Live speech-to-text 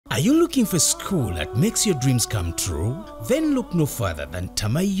Are you looking for a school that makes your dreams come true? Then look no further than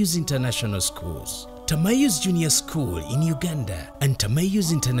Tamayu's International Schools. Tamayu's Junior School in Uganda and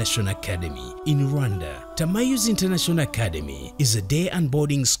Tamayu's International Academy in Rwanda. Tamayu's International Academy is a day and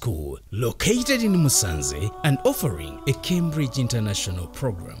boarding school located in Musanze and offering a Cambridge International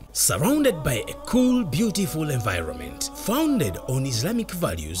program. Surrounded by a cool, beautiful environment, founded on Islamic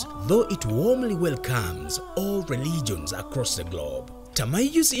values, though it warmly welcomes all religions across the globe.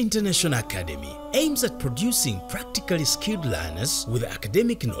 Tamayu's International Academy aims at producing practically skilled learners with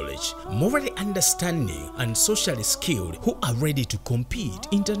academic knowledge, morally understanding, and socially skilled who are ready to compete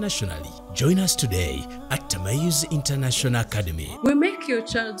internationally. Join us today at Tamayu's International Academy. We make your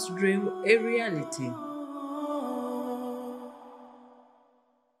child's dream a reality.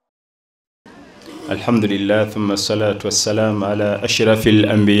 Alhamdulillah, thumma salatu wassalam ala ashrafil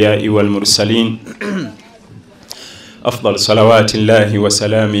anbiya'i wal mursalin. أفضل صلوات الله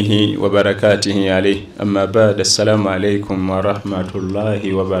وسلامه وبركاته عليه أما بعد السلام عليكم ورحمة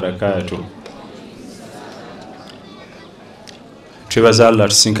الله وبركاته. twebaza Allah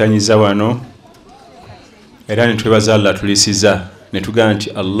tusinkanyiza wano era ne twebaza Allah tulisiza ne tugamba nti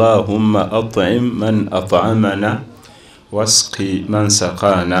Allahumma at'im man at'amana wasqi man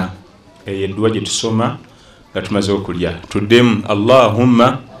saqana. Eyo edduwa gye tusoma nga tumaze okulya tuddemu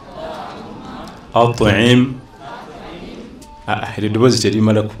Allahumma at'im eddoboozi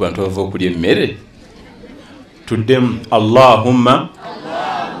terimala ku bantu abava okulya emmere. Tuddemu Allahumma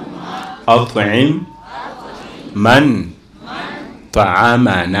at'im man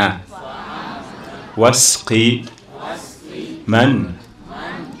ta'amana wasqi man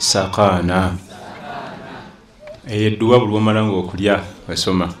saqana. Eyo edduwa buli womala nga okulya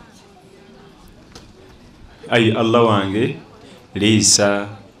basoma ayi Allah wange liisa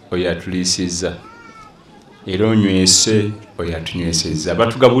oyo atuliisizza era onywese oyo atunywesezza.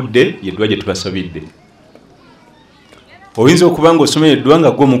 Batugabudde yeddwa gye tubasabidde. Oyinza okuba nga osoma eddwa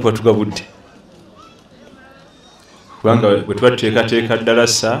nga gwe omu batugabudde kubanga bwe tuba tuteekateeka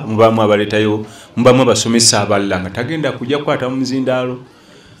darasa mubaamu abaleetayo mubaamu abasomesa abalala nga tagenda kujja kukwata mu muzindaalo.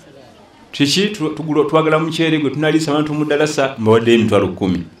 Kiki twagala mukyere gwe tunaliisa abantu mu darasa mbawaddeyo emitwalo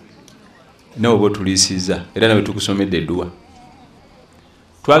 10 nawe oba otuliisizza era nawe tukusomedde eddwa.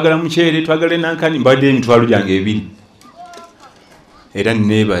 Twagala mukyere twagala nankani mbadde emitwalo gyange 2 era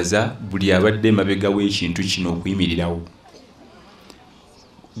nebaza buli abadde mabega w'ekintu kino okuyimirirawo.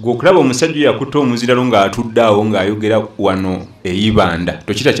 Gwe okulaba omusajja yakutta omuziralo ng'atuddaawo ng'ayogera wano eyibanda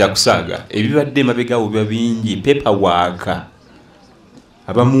tokita kyakusaaga. Ebibadde mabegawo biba bingi, pepa waaka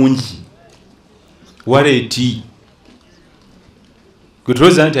abamungi waleeti gwe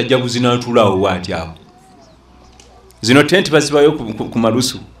tulowooza nti ajja kuzinaatulaawo bw'ati awo. Zino tenti bazibayo ku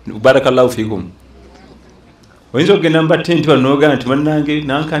malusu. Barakallahu fikum. Oyinza okugenda mba tenti banoogana nti bannange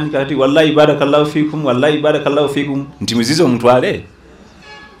nankani kati wallahi barakallahu fikum wallahi barakallahu fikum nti muzizo omutwale.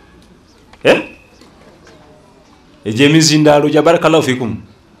 Egyo emizindaalo gya barakallahu fikum.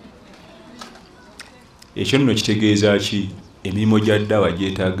 Ekyo nno kitegeeza ki? Emirimu gya ddawa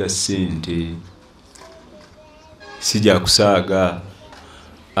gyetaaga ssente si gya kusaaga.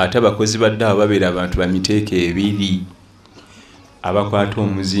 Ate abakozi ba ddawa babeera abantu bamiteeka 2 abakwata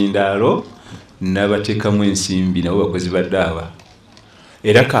omuzindaalo n'abateekamu ensimbi nabo bakozi ba ddawa.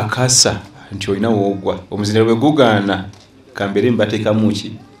 Era kakasa nti olina woogwa omuzindaalo bwe gugaana kambere mbateekamu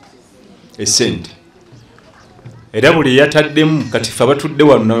ki essente. Era buli yataddemu kati fe abatudde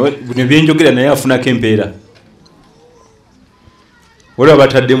wano ne byenjogera naye afunako empeera. Waliwo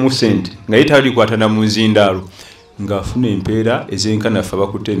abataddemu ssente nga ye talikwata na muzindaalo ng'afuna empeera ez'enkana ffe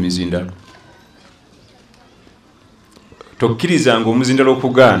abakutte emizindaalo. Tokkirizanga omuzindaalo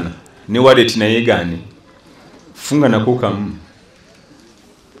okugaana ne wallet naye gaane funga nako kamu.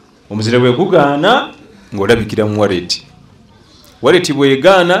 Omuzindaalo bwe gugaana ng'olabikira mu wallet. Wallet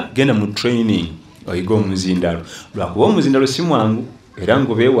bwegaana genda mu training oyiga omuzindaalo. Lwakuba omuzindaalo si mwangu era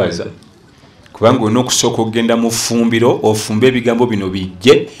ng'obeewaza kubanga olina okusooka okugenda mu ffumbiro ofumbe ebigambo bino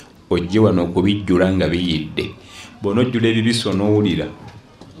bijje ojje wano okubijjula nga biyidde. Bonojjula ebibisi onoowulira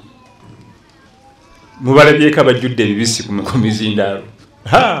mubalabyeko abajjudde ebibisi ku mizindaalo.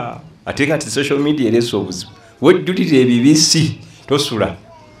 Ate kati social media ereesa obuzibu. Wojjulira ebibisi tosula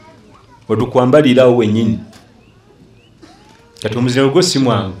otukwambalirawo wennyini. Kati omuzindaalo gwo si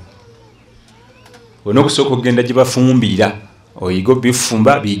mwangu olina okusooka okugenda gye bafumbira oyiga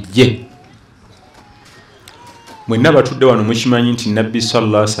bifumba bijje. Mwenna batudde wano mukimanyi nti Nabbi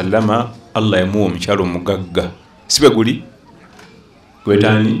sallallahu alaihi wasallam Allah yamuwa omukyalo omugagga. Sibe guli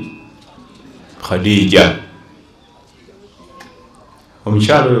gwetani Khadija.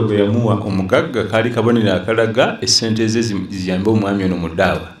 Omukyalo oyo gwe yamuwa omugagga kaali kabonera akalaga essente ze ziyambe omwami ono mu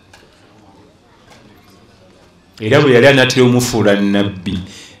ddaawa. era bwe yali anatera omufuula nnabbi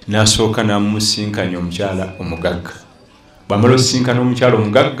n'asooka n'amusinkanya omukyala omugagga. Bw'amala osisinkana omukyala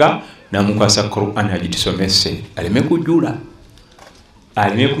omugagga n'amukwasa Qur'an agitusomese aleme kujula,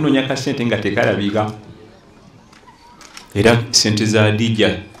 aleme kunoonya kasente nga tekalabika. Era sente za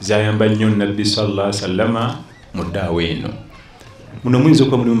Adija zayamba nnyo Nabbi sallallahu alaihi wasallam mu ddaawa eno. Muno muyinza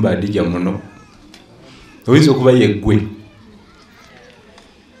okuba mulimu ba Adija muno, oyinza okuba yeggwe.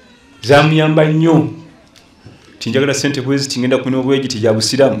 Zamuyamba nnyo tinjagala sente bwezi tingenda kunywa obwegi tija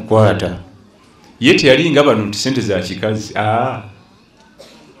busiramu kwata. Ye teyali nga bano nti sente za kikazi.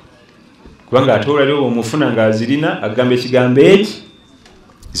 Kubanga ate olaliwo omufuna ng'azirina agamba ekigambo eki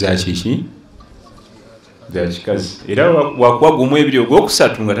za kiki za kikazi. Era wakuwa gumu ebiri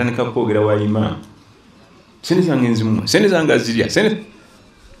ogwokusatu nga tandika kwogera wa Imam. Sente zange nzimuwa, sente zange azirya, sente.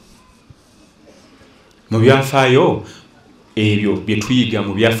 Mu byafaayo ebyo bye tuyiga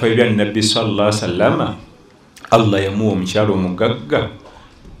mu byafaayo bya Nabbi sallallahu alaihi wasallam, Allah yamuwa omukyalo omugagga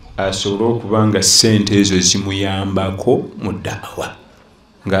asobole okuba nga sente ezo zimuyambako mu ddaawa,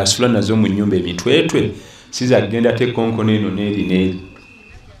 ng'asula nazo mu nnyumba emitwetwe, sizagenda tekonkono eno n'eri n'eri.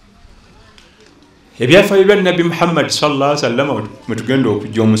 Ebyafaayo bya Nabbi Muhammad sallallahu alaihi wasallam mwe tugenda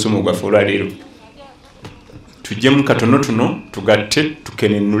okujja omusomo gwaffe olwaleero. Tujjemu katono tuno tugatte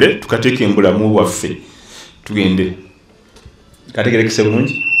tukenenule tukateeke embulamu bwaffe tugende. Kategerekese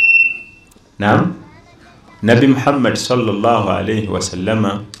bulungi? Naam. Nabbi Muhammad sallallahu alaihi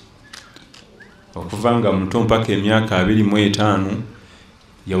wasallam okuva nga muto mpaka emyaka 25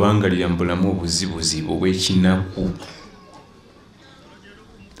 yawangalira mbulamu obuzibuzibu obw'ekinaku.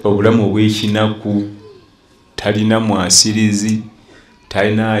 Obulamu obw'ekinaku, talina mwasirizi,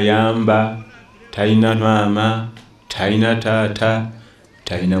 talina ayamba, talina maama, talina taata,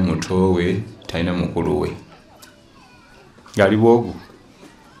 talina mutowe, talina mukuluwe. Ngali bwogu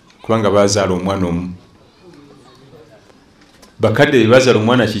kubanga bazaala omwana omu. Bakadde bazaala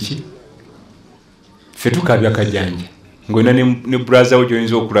omwana kiki? Ffe tukabya kajanja ng'olina ne brother wo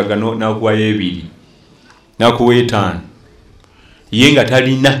gy'oyinza okulaga n'akuwayo 2 n'akuwa 5. Ye nga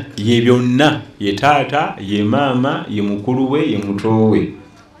talina, ye byonna, ye taata, ye maama, ye mukulu we, ye mutowe.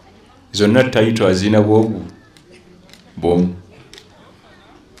 Zonna tayito azina bwogu bomu.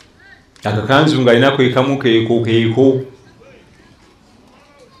 Akakanzu ng'alina kwekamu keeko.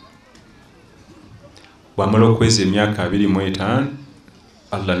 Bw'amala okweza emyaka 25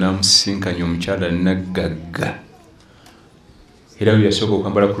 Allah n'amusinkanya omukyala naggagga. Era bwe yasooka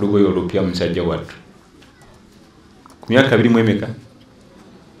okwambala ku lugoye olupya musajja wattu. Ku myaka 20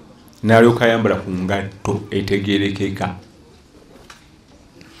 n'alyoka ayambala ku ngatto etegeerekeka.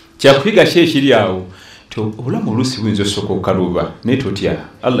 Kyakuyiga ki ekiri awo? Obulamu oluusi buyinza osooka okaluba naye totya,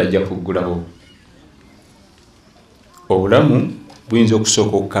 Allah ajja kuggulawo. Obulamu buyinza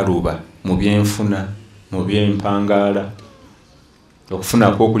okusooka okaluba mu byenfuna, mu byempangaala,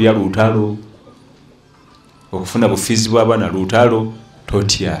 okufunako okulya lutalo, okufuna bufizi bw'abaana lutalo,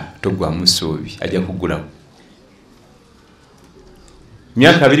 totya, togwamu ssuubi, ajja kuggulawo.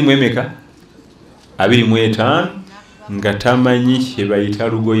 Myaka 25 nga tamanyi kye bayita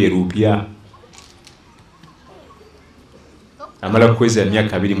lugoye lupya. Amala kukweza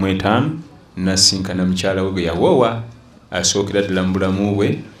myaka 25 nasinkana mukyala we gwe yawoowa asookera ddala mu bulamu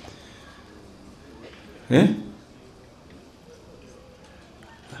bwe.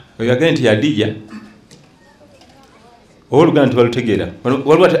 Oyagala nti Adija oluganda tibalutegeera.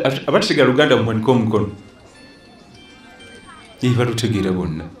 Waliwo abategeera Luganda mumwaniko omukono. Balutegeera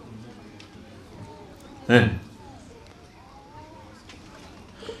bonna.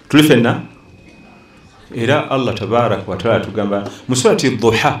 Tuli ffenna era Allah tabaraka wa taala tugamba mu surati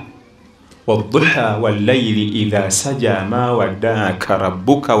Duha, wadduha wallayli idha saja ma wadda'aka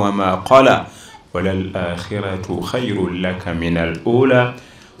rabbuka wama qala walal akhiratu khayrun laka minal ula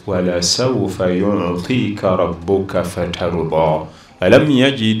wala sawfa yu'tika rabbuka fatarda alam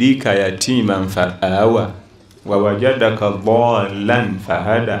yajidika yatiman fa'awa wa wajadaka dhallan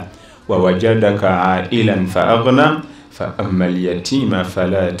fahada wa wajadaka ailan fa'aghna fa amma al-yatima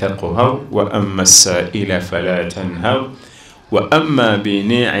fala taqhar wa amma as-sa'ila fala tanhar wa amma bi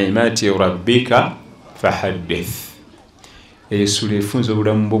ni'mati rabbika fahaddith. Esula efunza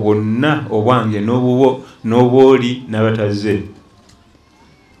obulamu bwonna obwange n'obuwo n'obwoli n'abataze.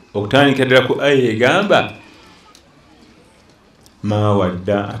 Okutandika ddala ku aya egamba ma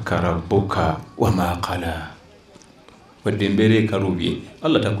wadda'aka rabbuka wa ma qala. Wadde embeera ekalubye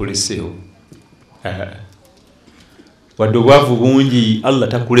Allah takuleseewo. Wadde obwavu bungi Allah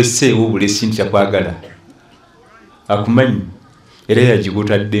takuleseewo bulesi nti yakwagala. Akumanyi era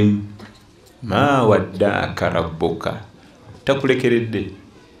yagikutaddemu. Ma wadda'aka rabbuka, takulekeredde.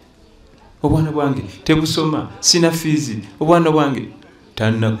 obwana bwange tebusoma sina fizi obwana bwange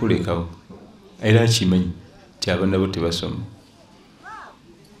tannakulekawo era akimanyi nti abaana bo tebasoma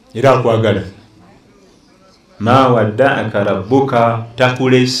era akwagala ma waddaaka rabbuka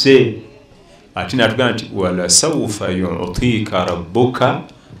takulese ate natugamba nti wala sawfa yu'tika rabbuka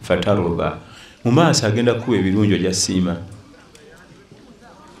fatarda mu maaso agenda kuwa ebirungi ojja siima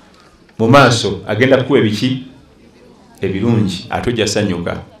mu maaso agenda kuwa ebiki ebirungi ate ojja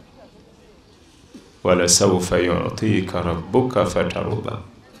sanyuka wala sawfa yu'tika rabbuka fatarda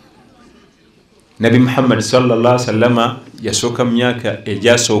Nabi Muhammad sallallahu alaihi wasallam yasooka mu myaka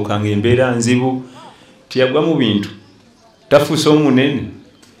egyasookanga embeera nzibu tiyagwa mu bintu tafuusa omunene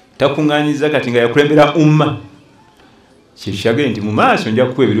takunganyiza kati nga yakulembera umma kyekyaga nti mu maaso nja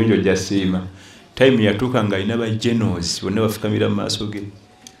kuwa ebirungi ojja siima time yatuuka nga alina bajenos bonna bafukamira mu maaso ge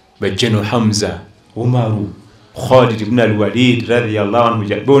bajeno Hamza Umaru Khalid ibn al-Walid radiyallahu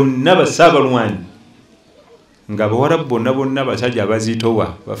anhu bonna basaabalwanyi nga bawarabu bonna basajja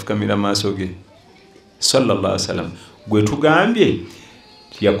abazitowa bafukamira mu maaso ge sallallahu alaihi wasallam gwe tugambye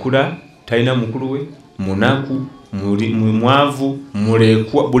yakula talina mukulu we munaku mwavu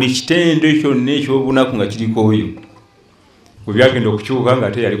mulekwa buli kitendo ekyo n'ekyo obunaku nga kiriko oyo bwe byagenda okukyuka nga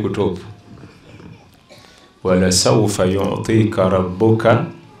ate yali ku top wala sawfa yu'tika rabbuka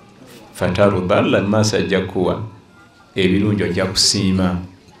fatarda alla maaso ajja kuwa ebirungi ojja kusiima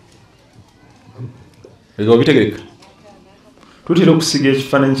ega obitegereka tutera okusiga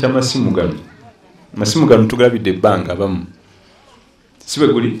ekifaananyi ky'amasimu gano amasimu gano tugalabidde ebbanga abamu sibe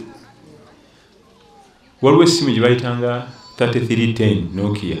guli waliwo essimu gye bayitanga 3310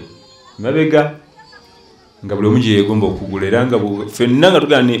 Nokia mabega nga buli omu gye yeegomba okugula era nga ffenna nga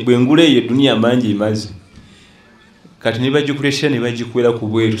tugana bwe ngula eyo eduniya mangi emaze kati ne bagikuleetera ne bagikuwera ku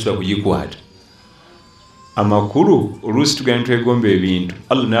bweru tusobola kugikwata amakulu oluusi tugenda twegomba ebintu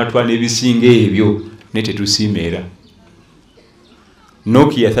Allah n'atwala n'ebisinga ebyo ne tetusiima era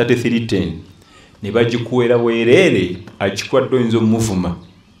Nokia 3310 ne bagikuwera bwereere agikwadde oyinza omuvuma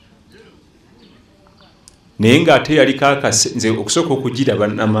naye ng'ate yali kakase nze okusooka okugiraba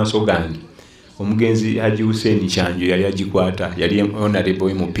n'amaaso gange omugenzi Haji Hussein Kyanjo yali agikwata yali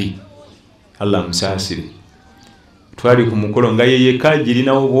honorable MP Allah musaasire twali ku mukolo nga yeyeka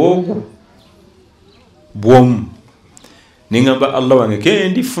girinawo bwogu bwomu nengamba Allah wange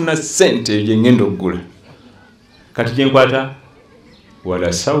kendifuna sente gye ngenda okugula kati gye nkwata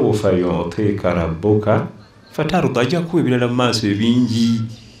wala sawfa yu'tika rabbuka fatarda ajja kuwa ebirala mu maaso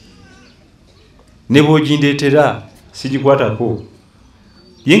ebingi ne bw'ogindeetera sigikwatako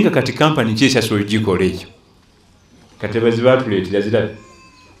yenga kati kampani kyesasoola gikola ekyo kati abazi baatuleetera zira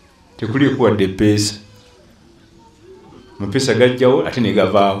tekuli kuwadde peesa mupesa gajjawo ate ne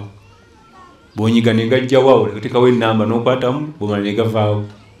gavaawo bw'onyiga ne gajjawo otekawo ennamba n'okwatamu bw'omala ne gavaawo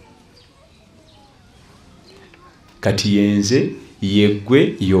kati yenze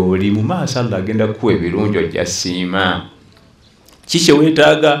yeggwe y'oli mu maaso Allah agenda kuwa ebirungi ojja siima kiki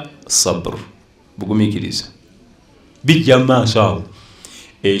weetaaga sabru bugumiikiriza bijja mu maaso awo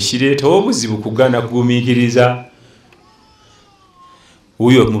ekireetawo obuzibu kugaana kugumiikiriza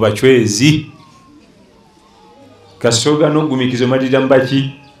huyo mu bachwezi kasoga n'okugumiikiriza omalirira mu baki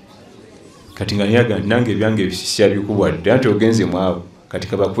kati nga nyaga nange ebyange ebisisya bikubwadde anti ogenze mwabo kati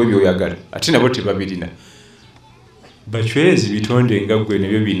kabakuwe byoyagala ate nabo tebabirina bachwezi bitonde nga gwe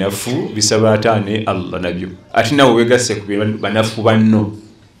nebyo binafu bisaba ataane Allah nabyo ate nawe wegasse ku banafu banno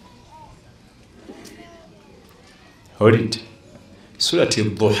Holit surati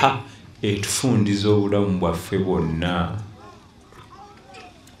Duha etufundiza obulamu bwaffe bwonna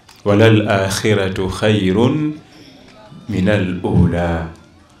walal akhiratu khairun minal ula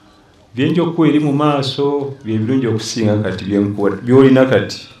byenjo kweri mu maaso bye birungi okusinga kati byolina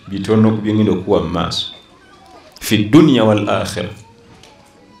kati bitono kubyengenda okuwa mu maaso fi dunya wal akhirah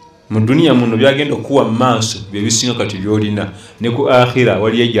mu dunia muno byagenda okuwa mu maaso bye bisinga kati byolina ne ku akhira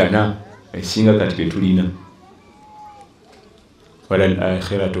wali ejana esinga kati bye tulina walal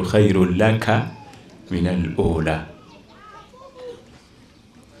akhiratu khairul laka minal ula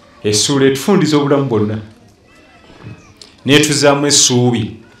esura etufundiza obulamu bwonna netuzaamu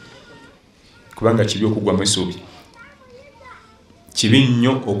essuubi kubanga kibi okuggwamu essuubi kibi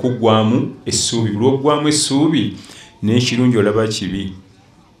nnyo okuggwamu essuubi buli okuggwamu essuubi n'ekirungi olaba kibi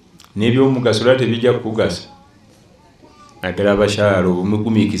n'ebyomugaso olaba tebijja kukugasa naddala abakyalo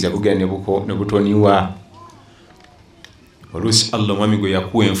obumugumiikiriza kugenda ne butoniwa oluusi Allah omwami gwe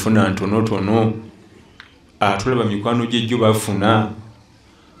yakuwa enfuna ntonotono atulaba mikwano gy'ejjo bafuna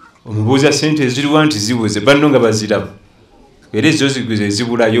omubuuza sente eziriwa nti zibuze banno nga baziraba era ezo ziguze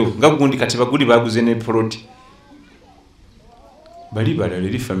ezibulayo nga gundi kati baguli baguze ne ploti bali balala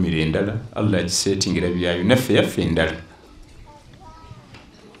eri family endala Allah agisetingira byayo naffe yaffe endala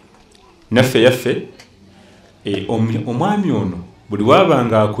naffe yaffe omwami ono buli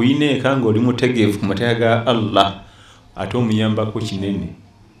wabanga akuyine eka nga oli mutegeevu ku mateeka ga Allah ate omuyambako kinene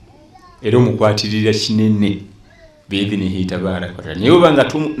era omukwatirira kinene biidhinihi tabaraka wa taala naye obanga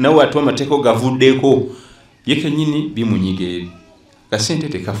nawe ate amateeka gavuddeko ye kennyini bimunyiga eri kasente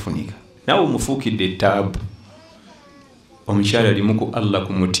tekafunika nawe omufuukidde ettaabu omukyala alimu ku Allah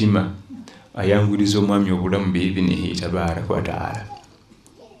ku mutima ayanguriza omwami obulamu biidhinihi tabaraka wa taala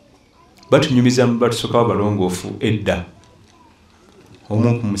batunyumiza mu batusookawo balongoofu edda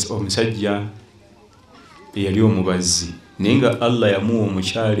omusajja eyali omubazzi naye nga Allah yamuwa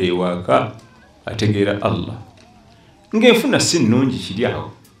omukyala ewaka ategeera Allah ng'enfuna si nnungi kiri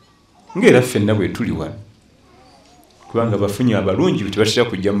awo ng'era ffenna bwe tuli wano kubanga abafunyi abalungi tebatera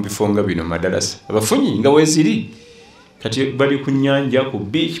kujja mu bifo nga bino madarasa abafunyi nga weeziri kati bali ku nnyanja ku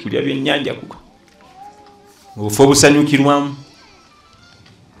beach kulya byennyanja kuko obufu obusanyukirwamu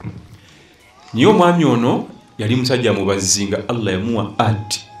niye omwami ono yali musajja mubazzi nga Allah yamuwa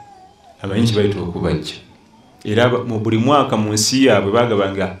ati amanyi kibayita okubajja era mu buli mwaka mu nsi yaabwe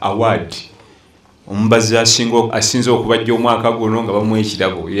bagabanga award omubazzi asinze okubajja omwaka guno nga bamuwa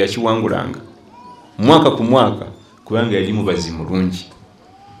ekirabo yakiwangulanga mwaka ku mwaka kubanga yali mubazzi mulungi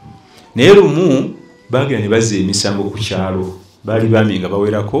naye lumu bagenda ne bazza emisango ku kyalo baali bami nga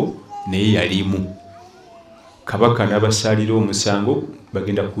bawerako naye yalimu kabaka n'abasaalira omusango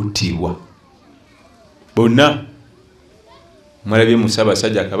bagenda kuttibwa bonna mwalabye mu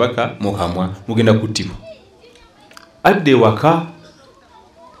Ssaabasajja kabaka muhamwa mugenda kuttibwa adde waka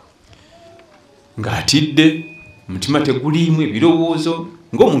ng'atidde mutima teguliimu ebirowoozo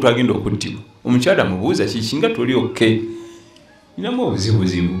ng'omuntu agenda okuttibwa omukyala mubuuza kiki nga toli okke ninamu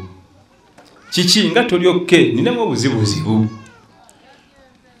obuzibuzibu kiki nga toli okke ninamu obuzibuzibu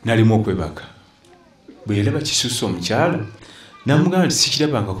nalimu okwebaka bwe yalaba kisusse omukyala namugamba nti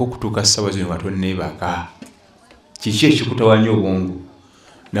sikirabangako okutuuka ssaawa zino watonneebaka kiki ekikutawanya obwongo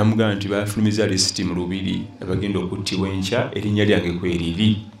namugamba nti bafulumiza lisiti mu lubiri abagenda okuttibwa enkya erinnya lyange kweriri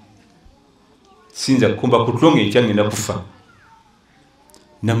sinza kukumba kutulo ng'enkya ngenda kufa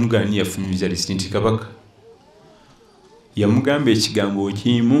namugamba ni yafulumiza lisiti nti kabaka yamugamba ekigambo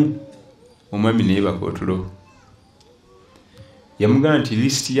kimu omwami neebaka otulo yamugamba nti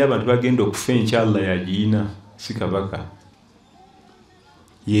lisiti y'abantu bagenda okufa enkya Allah yagiina si kabaka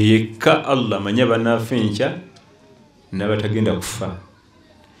yeyekka Allah amanya banaafa enkya n'abatagenda kufa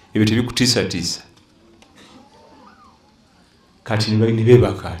ebyo tebikutiisatiisa kati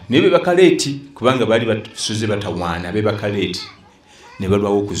nebebaka leeti kubanga baali basuze batawaana bebaka leeti ne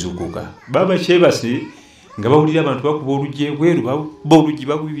balwawo okuzuukuka baba kyebasi nga bawulira abantu bakuba oluggi ebweru oluggi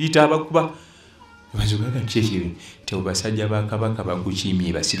babuyita abakuba bazugaga nkyekiri teobasajja bakabaka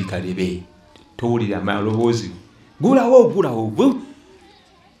bakukiimye basirikale be towulira amaloboozi gulawo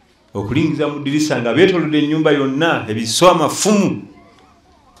okulingiza mu ddirisa nga beetolodde ennyumba yonna ebiso amafumu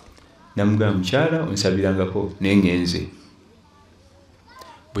namugamba mukyala onsabirangako nengenze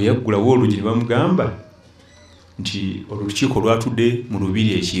bwe yaggulawo oluggi ne bamugamba nti olukiiko lwatudde mu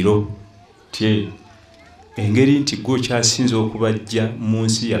lubiri ekiro tye engeri nti gwe okyasinza okubajja mu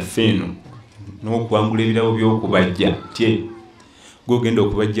nsi yaffe eno n'okuwangula ebirabo by'okubajja tye gwe ogenda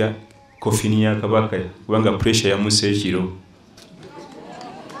okubajja kofini ya kabaka kubanga pressure yamusa ekiro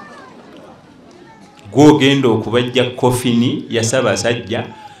gwogenda okubajja kofini ya Ssaabasajja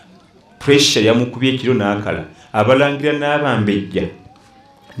pressure yamukubye ekiro n'akala abalangira n'abambejja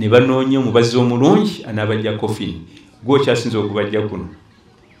ne banoonya omubazi omulungi anaabajja kofini gwe okyasinza okubajja kuno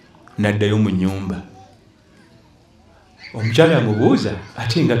n'addayo mu nnyumba omukyala yamubuuza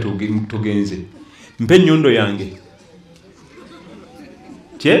ate nga tugenze mpe ennyondo yange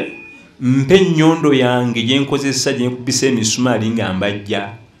mpe ennyondo yange gyenkozesa gyenkubisa emisumaali nga mbajja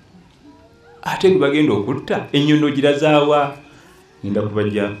ate gwe bagenda okutta ennyondo girazaawa ngenda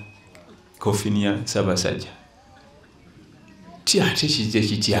kubajja kofini ya Ssaabasajja ate kijja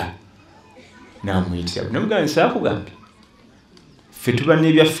kitya namuyitira namugamba nsaakugambye ffe tuba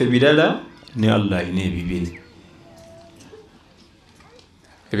n'ebyaffe birala ne Allah alina ebibye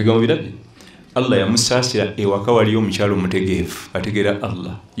ebigambo birabye Allah yamusaasira ewaka waliyo omukyalo omutegeevu ategeera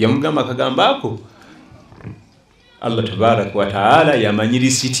Allah yamugamba akagambo ako Allah tabaraka wa taala yamanyi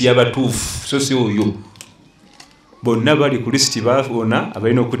lisiti y'abatuufu so si oyo bonna bali ku lisiti baafuna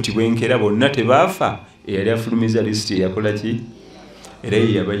abalina okuttibwa enkeera bonna tebaafa eyali afulumiza lisiti yakola ki era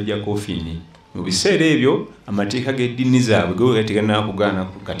ye yabajja kofini mu biseera ebyo amateeka g'eddiini zaabwe ge gategana kugaana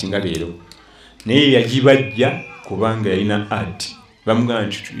kati nga leero naye yagibajja kubanga yalina ati bamugamba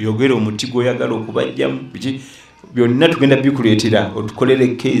nti yogera omuti gw'oyagala okubajjamu biki byonna tugenda bikuleetera otukolere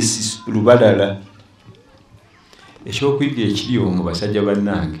case lubalala ekyokwiga ekiri omwo basajja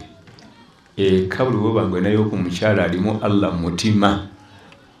bannange kabuli bwobanga nayo ku mukyala alimu Allah mutima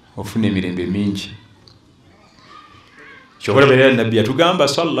ofuna emirembe mingi kyokola bera nabbi yatugamba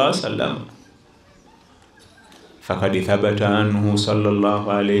sallallahu alaihi wasallam فقد ثبت عنه صلى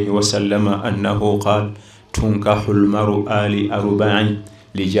الله عليه وسلم أنه قال تنكح المرأة لأربع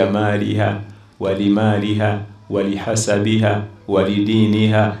لجمالها ولمالها ولحسبها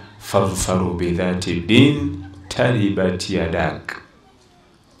ولدينها فاظفر بذات الدين تربت يداك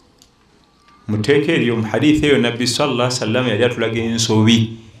متeke اليوم حديث النبي صلى الله عليه وسلم يجات لغي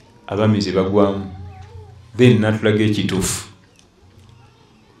انسوبي abamizi bagwamu then natulage ekitufu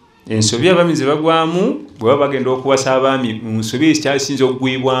ensobi abamizi bagwamu bwe bagenda okuwasa abami munsobi ekyasinze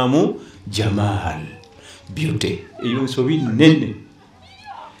okugwibwamu jamal beauty eyo nsobi nene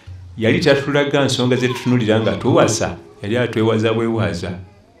yali tatulaga nsonga zetutunulira nga tuwasa yali atwewaza bwewaza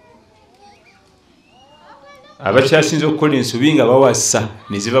abakyasinze okukola ensobi nga bawasa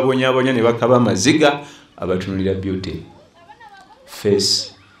ne zibabonyabonya ne bakaba amaziga abatunulira beauty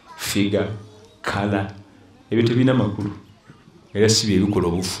face figure color ebyo tebina makulu era si bye bikola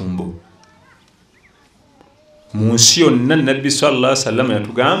obufumbo mu nsi yonna nabbi sallallahu alaihi wasallam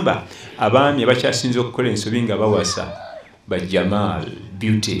yatugamba abaami abakyasinze okukola ensobi nga bawasa bajamal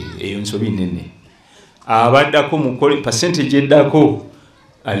beauty eyo nsobi nene abaddako mukole percentage eddako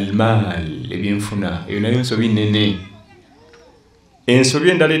almal ebyenfuna eyo nayo nsobi nene ensobi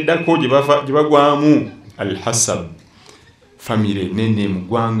endala eddako gye bagwamu alhasab family nene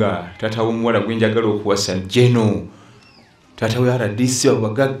mugwanga tata w'omuwala gwenjagala okuwasa jeno tata we RDC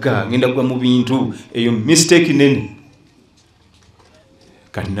abagagga ngenda gwa mu bintu eyo mistake nene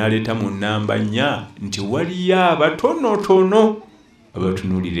kati naleeta mu namba nnya nti waliyo abatonotono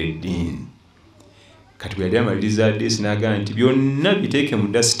abatunulira eddiini kati bwe yali amaliriza adesi n'agamba nti byonna biteeke mu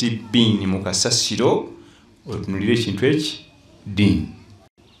dusty bin mu kasasiro otunulire ekintu eki ddiini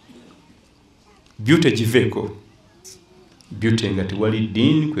beauty giveeko beauty nga tewali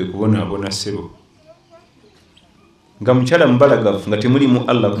ddiini kwe kubonaabona ssebo nga mukyala mubalagavu nga temulimu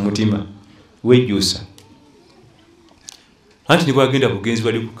Allah ku mutima wejjuusa anti ne bwagenda bugenzi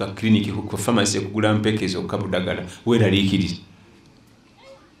bali ku kakliniki ku pharmacy okugula mpekezo okukabudagala weeraliikirire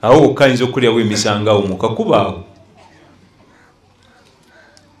awo okayinza okulyawo emisangawo mukakubaawo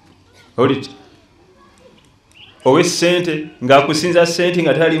oliti owe sente ng'akusinza sente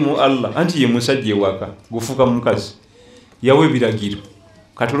nga tali mu Allah anti ye musajja ewaka gufuuka mukazi yawe ebiragiro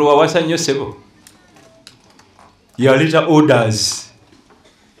katulo wawasa nnyo ssebo yaleta orders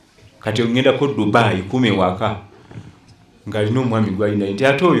kati ongendako Dubai kume waka ngalina omwami gwalina nti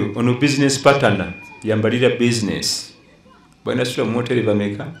ate oyo ono business partner yambalira business bwana sula moteri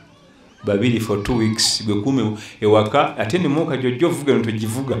bameka babiri for 2 weeks gwe kume ewaka ate ne moka jojjo vuga nto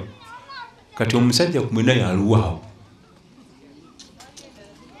givuga kati omusajja kumwena yaluwao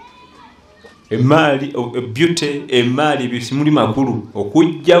emali beauty emali bisimuli makulu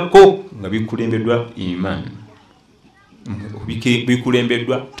okujjako nga bikulembedwa iman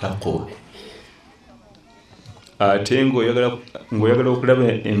bikulembedwa tako ate ng'oyagala okulaba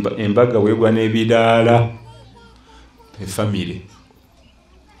embaga weegwa n'ebidaala efamire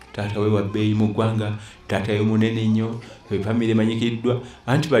taata we wa bbeeyi mu ggwanga taata we munene nnyo efamire emanyikiddwa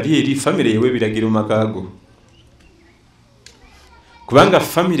anti bali eri famire yewe ebiragiro mu makaago kubanga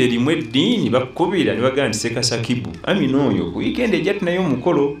famire erimu eddiini bakubira ne bagamba nti sekasakibu amina oyo ku weekend ejja tunayo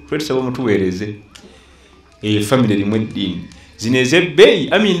omukolo twetusaba omutuweereze famire erimu eddiini zino ez'ebbeeyi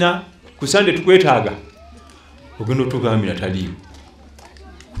amina ku sande tukwetaaga ogenda otuuka amina taliiwo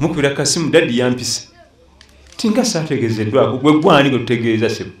kumukubira kasimu dadi yampisa tinga saategeezeddwako gwe gwani gwe tutegeeza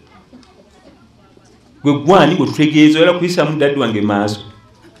sebo gwe gwani gwe tutegeeza era kuyisamu dadi wange maaso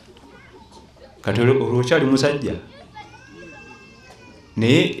kati olwokyali musajja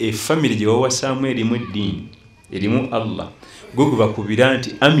naye efamire gye wawasaamu erimu eddiini erimu Allah gwe gwe bakubira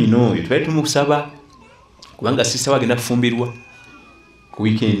nti amina oyo twali tumusaba kubanga sisa wagenda kufumbirwa ku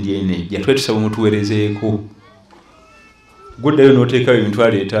weekend ene yatwe tusaba omutuweerezeeko guddayo n'oteekayo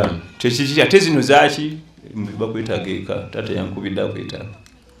emitwalo 5 tekiki ate zino zaaki bakwetaaga eka taata yankubidde akwetaaga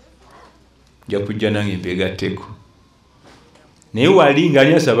nja kujja nange mbeegatteko naye wali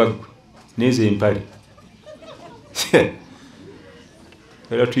ng'ali asaba ggwe neeza empale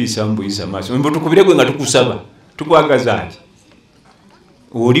era tuyisa mbuyisa maaso mbu tukubire gwe nga tukusaba tukwagaza ati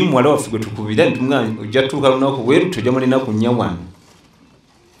oli muwala waffe gwe tukubira ntumwanya ojja tutuuka lunaku bweru tojja mulinaku nnya wano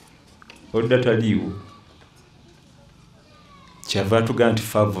odda taliiwo kyava tugaa nti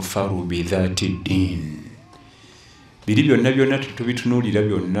faru bidhati ddin biri byonna byonna tubitunuulira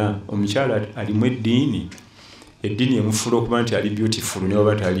byonna omukyala alimu eddiini eddiini emufuula okuba nti ali beautiful ne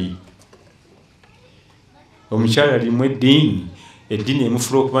waba tali. Omukyala alimu eddiini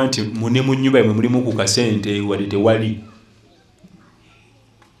emufuula okuba nti mune mu nnyumba yamwe mulimu ku kasente wali tewali.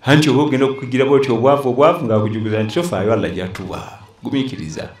 Anti oba ogenda okukugira bwoti obwavu ng'akujuguza nti tofaayo Allah gy'atuwa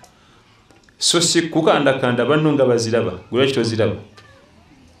gumiikiriza. So si kukandakanda banno nga baziraba lwaki toziraba.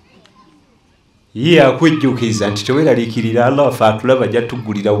 Ye akwejjukiza nti teweeraliikirira Allah waffe atulaba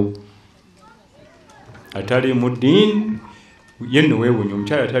gy'atuggulirawo. Atali mu ddiini yenno weewunya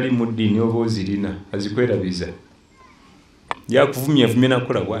omukyala atali mu ddiini oba ozirina azikwerabiza yakuvumya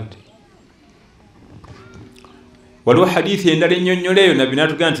nakola bw'ati. Waliwo hadithi endala ennyonnyola eyo nabbi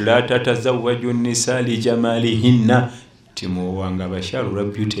n'atugamba nti la tatazawwaju nnisa li jamalihinna, timuwanga abakyala olwa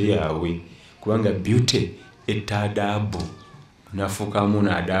beauty yaabwe kubanga beauty etta adabu nafuukamu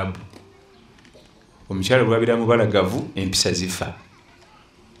n'adabu. Omukyala bw'abeera mubalagavu empisa zifa.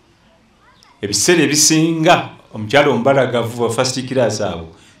 Ebiseera ebisinga omukyala omubalagavu wa first class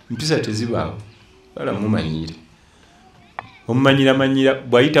abo empisa tezibaawo balamumanyire. Omumanyira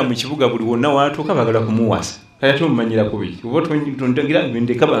bw'ayita mu kibuga buli wonna watuuka bagala kumuwasa kale ate omumanyira kubi oba tondagira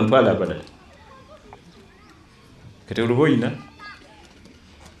ndeka bantwala abalala kati oluba oyina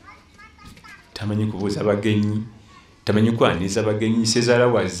tamanyi kubuuza bagenyi, tamanyi kwaniza bagenyi. Sezaala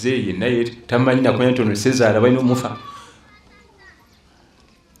wazze yenna tamanyi nakonya ntono Sezaala balina omufa.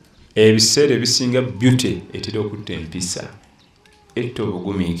 Ebiseera ebisinga beauty etera okutta empisa etta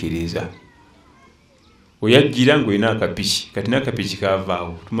obugumiikiriza. Oyajjira ng'olina akapiki kati n'akapiki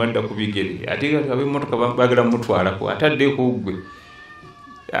kaavaawo tumadda ku bigere ate ab'emmotoka baagala mutwalako ataddeko gwe.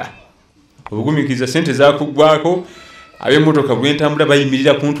 Obugumiikiriza sente zaakuggwako ab'emmotoka bwentambula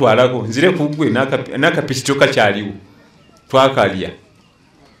bayimirira kuntwalako nzire ku ggwe n'akapiki tokakyaliwo twakalya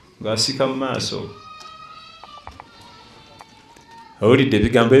ng'asika mu maaso. Owulidde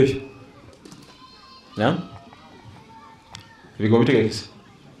ebigambo ebyo? Ebigambo bitegerekese?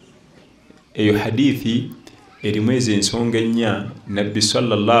 Eyo hadithi erimu ezo ensonga ennya. Nabbi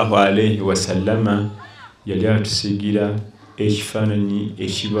sallallahu alayhi wasallama yali atusigira ekifaananyi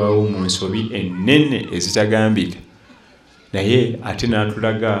ekibaawo mu nsobi ennene ezitagambika, naye ate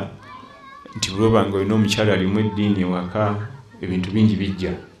n'atulaga nti bw'oba ng'olina omukyala alimu eddiini ewaka ebintu bingi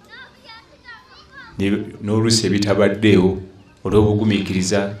bijja n'oluusi ebitabaddeewo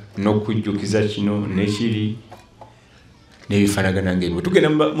olw'obugumiikiriza n'okujjukiza kino nekiri n'ebifaanagana ng'ebyo. Tugenda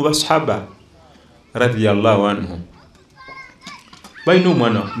mu basahaba radiyallahu anhu balina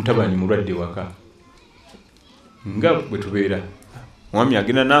omwana mutabani mulwadde waka nga bwe tubeera. Omwami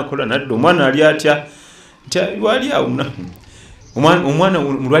agenda n'akola nadda omwana ali atya nti wali awo omwana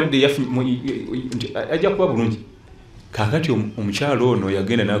mulwadde ajja kuba bulungi. Kaakati omukyalo ono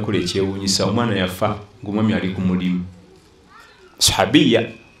yagenda n'akola ekyewuunyisa, omwana yafa ng'omwami ali ku mulimu. Sahabiya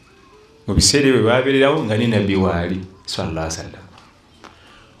mu biseera ebyo baabeererawo nga ne nabbi waali sallallahu alaihi wasallam.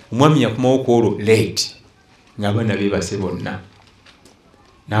 Omwami yakomawo kwolwo late ng'abaana beebase bonna.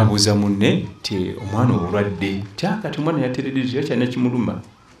 N'abuuza munne nti omwana obulwadde kati omwana yatereddezi yakyalina kimuluma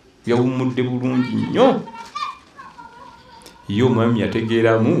yawummudde bulungi nnyo. Ye omwami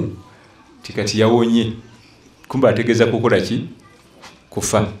yategeeramu nti kati yawonye, kumbe ategeeza kukola ki?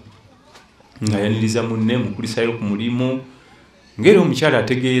 Kufa. Nga yaniriza munne mukulisayo ku mulimu. Ngeri omukyala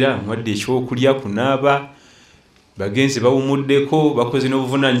ategeera mwadde ekyokulya kunaaba bagenzi bawumuddeko bakoze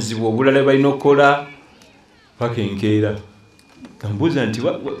n'obuvunaanyizibwa obulala balina okukola bakenkeera. Kambuuza nti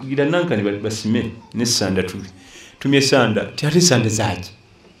gira nankani basime n'essanda tumye essanda ti ate essanda zaaki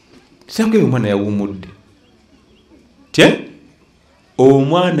tisangeri omwana yawumudde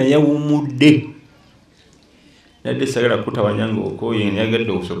omwana yawumudde nadde sagala kutawanya ng'okooye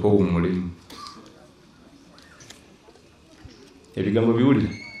yagadde okusooka owummulemu. Ebigambo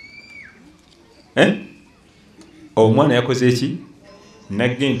biwulira omwana yakoze eki?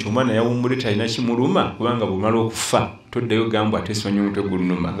 Nagge nti omwana yawummudde talina kimuluma kubanga bw'omala okufa toddayo gamba ate simanyi omutwe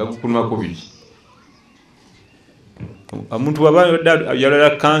gulunuma nga gukulumako biki. Omuntu bw'aba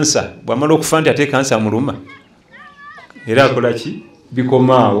yalala kansa bw'amala okufa nti ate kansa amuluma era akola ki?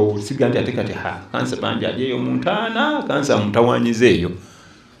 Bikomaawo siga nti ate kati kansa bangi ajeeyo muntaana kansa amutawanyiza eyo.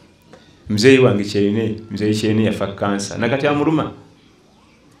 Muzeeyi wange Kyeyune yafa kansa nakati amuluma.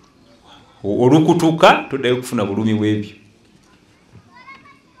 Olukutuka toddayo kufuna bulumi bw'ebyo.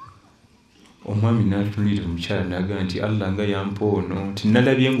 Omwami n'atunulira omukyala n'agamba nti Allah nga yampa ono nti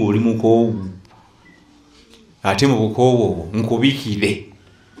nalabye ng'oli mukoowu ate mu bukoowu obwo nkubikire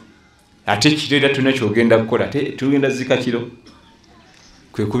ate kiro era tulina kyogenda kukola ate tugenda zika kiro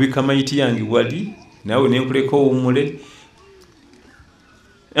kwe kubika mayiti yange wali naawe nenkuleka owummule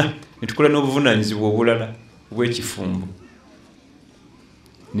netukola n'obuvunaanyizibwa obulala bw'ekifumbo.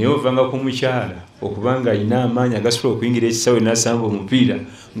 naye ovanga ku mukyala okubanga alina amaanyi agasobola okuyingira ekisawe n'asamba omupiira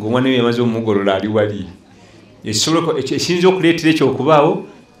ng'omwana we yamaze omugolola ali wali ekiyinza okuleetera ekyo okubaawo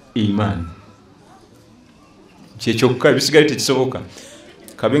imaani kyekyokka ebisigale tekisoboka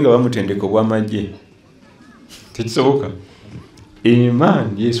kabe nga bamutendeka obwamagye tekisoboka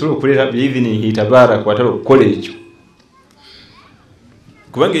imaani yesobola okuleeta biidhinihi tabaaraka wa taala okukola ekyo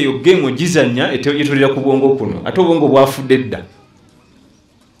kubanga eyo geemu ogizannya etolera ku bwongo kuno ate obwongo bwafudde dda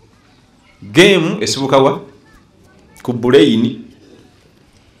geemu esibuka wa ku brain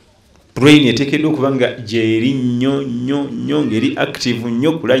eteekeddwa okuba nga gyeri nnyo ngeri active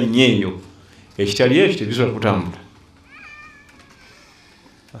nnyo kula nnyo eyo ekitali ekyo tebisobola kutambula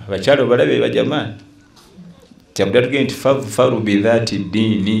abakyalo balabe bajamaani kyabudda tugende nti faru bidhaati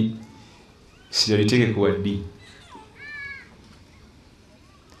ddiini siraliteeke kuwa ddiini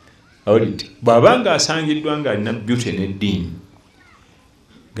awulidde bw'abanga asangiddwa ng'alina beauty n'eddiini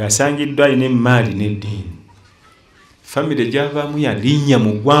ng'asangiddwa alina emaali n'eddiini famire gyavaamu yalinnya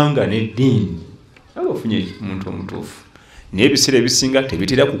mu ggwanga n'eddiini aba ofunye omuntu omutuufu naye ebiseera ebisinga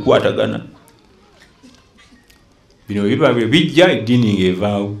tebitera kukwatagana bino biba bwe bijja eddiini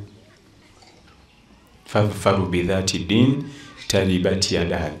ng'evaawo faru bidhaati ddiini taribat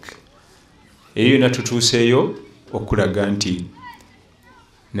yadak eyo yonna tutuuseeyo okulaga nti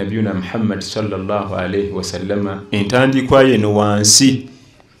nabiyuna Muhammad sallallahu alaihi wasallama entandikwa ye no wansi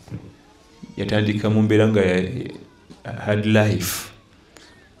yatandika mu mbeera nga hard life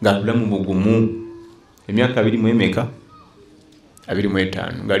nga bulamu bugumu emyaka 20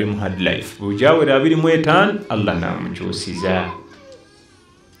 25 ngali mu hard life bujawera 25 Allah namukyusiza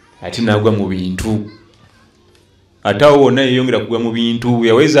ati nagwa mu bintu atawo wonna yeyongera kugwa mu bintu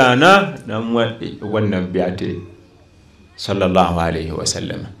yawezaana namwa obwannabbi ate sallallahu alaihi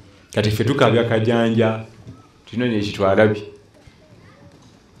wasallam kati ffe tukabya kajanja tinonye ekitwalabi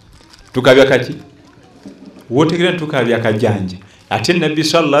tukabya kaki wotegera tukabya kajanja ate nabbi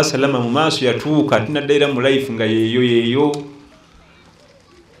sallallahu alaihi wasallam mu maaso yatuuka tinaddaira mu life nga yeyo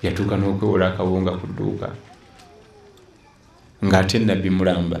yatuuka n'okwewola akawunga ku dduuka ng'ate nabbi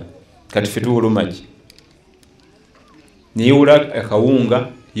mulamba kati ffe tuwulumaki neyewola akawunga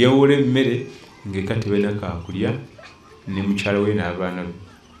yewola emmere ng'eka tebena kakulya ne mukyala we n'abaana be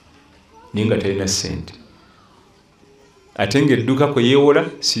naye nga talina ssente ate ng'edduuka kwe yeewola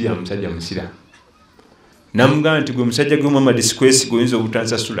si ya musajja musira namugamba nti gwe musajja gwe Muhammad sikwesi goyinza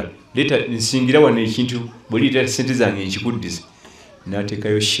obutansasula leeta nsingira wano ekintu bwe liita ssente zange nkikuddize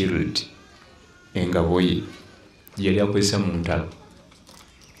n'ateekayo shield engabo ye yali akozesa mu ntalo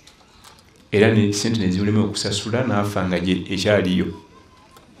era ne ssente ne zimulema okusasula n'afa nga ekyaliyo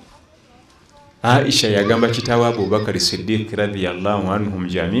Aisha yagamba kitaawe Abubakar Siddiq radhiyallahu anhum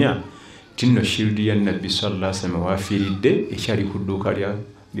jamia tinno shirdi ya Nabbi sallallahu alaihi wasallam wafiridde ekyali ku dduuka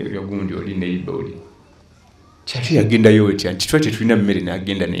lya gundi oli neiba oli kyati yagendayo etya nti twete tulina mmere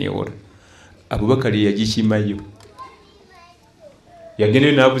n'agenda neyewola Abubakar yagikimayo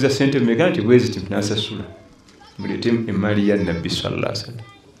yagendayo n'abuuza ssente mmeka nti bwezi tinasasula mulete emaali ya Nabbi sallallahu alaihi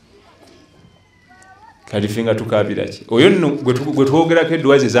wasallam kati finga tukabiraki oyo nno gwe twogerako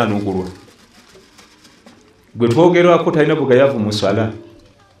edduwa ze zaanugulwa gwe twogerako talina bugayavu mu swala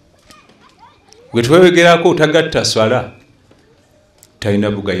gwe twegerako otagatta swala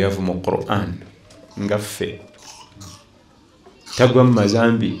talina bugayavu mu Qur'an ngaffe tagwa mu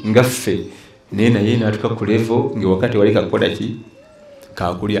mazambi ngaffe naye n'atuka ku levo nge wakati wali kakola ki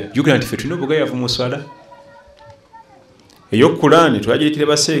kakulya jukira nti ffe tulina bugayavu mu swala eyo Qur'an twagirikire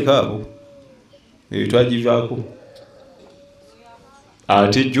baseeka abo twagivaako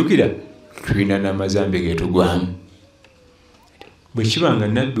ate jukira tulina n'amazambi getugwamu bwe kibanga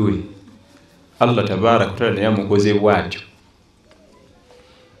nabbi we Allah tabaaraka wa taala naye amukoze bw'atyo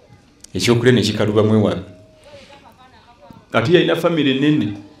ekyokulya ne kikaluba mwewala ate yalina famire nene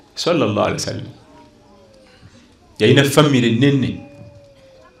sallallahu alaihi wasallam yalina famire nene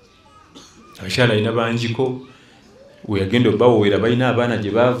abakyala alina banjiko weyagenda obawowera balina abaana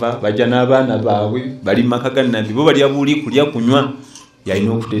gye baava bajja n'abaana baabwe bali maka ga nabbi bo balya buli kulya kunywa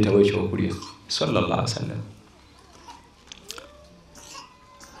yalina okuteetawo ekyokulya sallallahu alaihi wasallam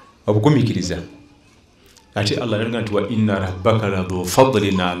obugumikiriza ate Allah yalaga nti wa inna rabbaka ladhu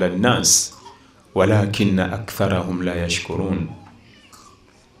fadlin ala nnas walakinna aktharahum la yashkurun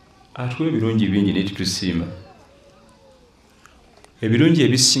atuwa ebirungi bingi naye titusiima ebirungi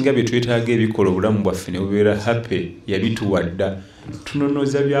ebisinga bye twetaaga ebikola obulamu bwaffe ne bubeera happy yabituwadda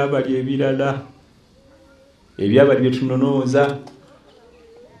tunonoza byabali ebirala ebyabali bye tunonooza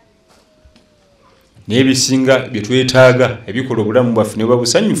n'ebisinga bye twetaaga ebikola obulamu bwaffe ne buba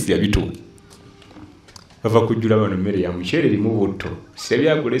busanyufu yabituwa bava kujjula bano mmere ya muceere erimu butto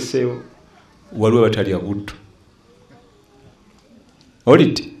sebyagoleseewo waliwo abatalya butto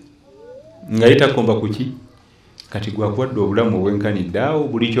olite nga yitakomba kuki kati gwakuwadde obulamu obwenkaniddeawo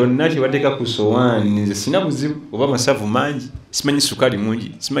buli kyonna kyebateeka ku sowaani nze sina buzibu oba masavu mangi simanyi sukaali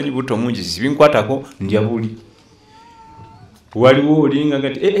mungi simanyi butto mungi sibinkwatako ndya buli waliwo olinga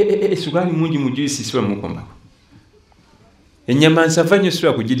gati sukaali mungi mu juisi siba mukombako ennyama nsava nnyo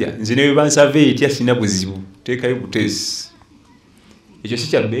siba kugirya nze ne bansava etya sina buzibu teekayo buteesi ekyo si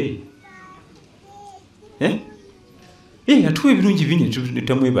kya bbeeyi atuwa ebirungi bingi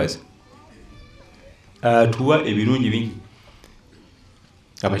tamwebaza atuwa ebirungi bingi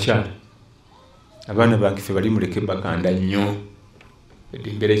abakyala abaana bange ffe bali muleke bakanda nnyo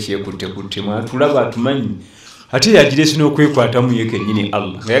embeera kyekuttekutte mwatulaba atumanyi ate yagira esina okwekwatamu ye kennyini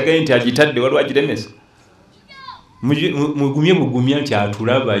Allah nga yagaye nti agitadde waliwo agiremesa mugumye bugumya nti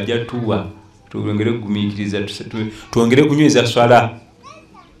atulaba ajja tuwa twongere kugumiikiriza twongere kunyweza swala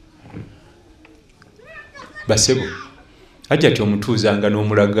basebo ajja ti omutuuzanga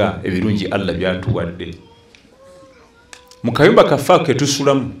n'omulaga ebirungi Allah byatuwadde mu kayumba kafa ke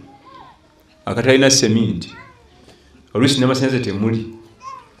tusulamu akatalina seminti oluusi n'amasannyalaze temuli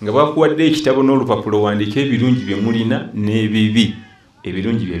nga bakuwadde ekitabo n'olupapulo wandiika ebirungi bye mulina n'ebibi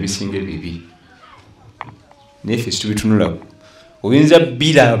ebirungi bye bisinga ebibi naye ffe situbitunulako oyinza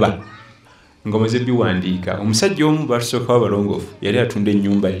biraba nga omaze biwandiika omusajja omu batusookawo abalongoofu yali atunda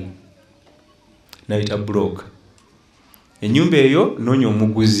ennyumba ye nayita buloka ennyumba eyo noonya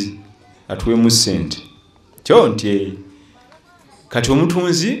omuguzi atuwemu ssente kyo nti kati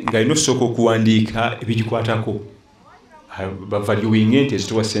omutunzi ng'alina okusooka okuwandiika ebigikwatako bavaluing nti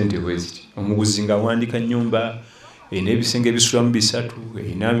ezituwa ssente bweziti omuguzi ng'awandiika nnyumba erina ebisenge ebisulamu 3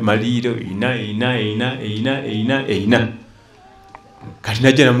 erina maliiro erina kati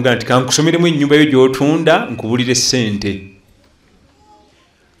najja namugamba nti kankusomeremu ennyumba yo gy'otunda nkubulire ssente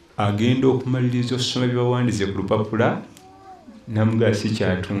agenda okumaliriza okusoma bye bawandize ku lupapula namugamba si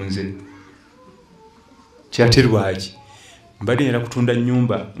kyatunze kyate lwaki mbadde nyala kutunda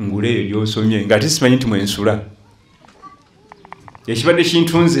nnyumba ngule eyo gy'osomye ng'ate simanyi nti mwensula ekibadde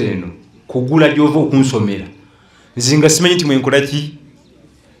kintunze eno kugula gy'ova okunsomera nzinga simanyi nti mwenkola ki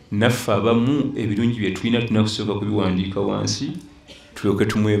naffe abamu ebirungi bye tulina tunakusooka kubiwandiika wansi tulyoke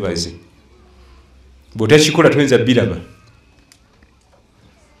tumwebaze bw'otakikola tuyinza biraba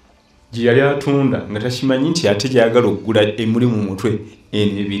gye yali atunda nga takimanyi nti ate gyayagala okugula emuli mu mutwe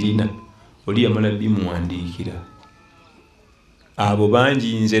eno ebirina oli yamala bimuwandiikira abo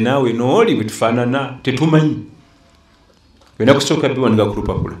bangi nze naawe nooli bwe tufaanana tetumanyi byonna kusooka biwandika ku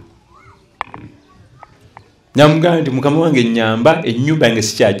lupapula namugamba nti mukama wange nyamba ennyumba yange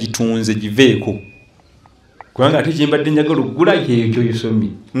sikyagitunze giveeko kubanga ate kyembadde njagala okugula yekyo yosomye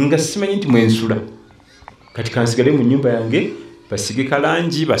nga simanyi nti mwensula kati kansigale mu nnyumba yange basige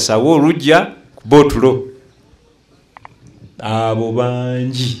kalangi basawe olujja kuba otulo abo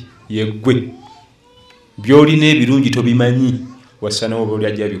bangi yeggwe byolina ebirungi tobimanyi wasana oba oli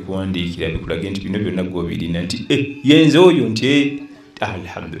ajja bikuwandiikira bikulage nti bino byonna gwobirina nti yenze oyo nti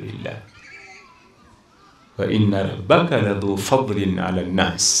alhamdulillah wa inna rabbaka ladhu fadlin ala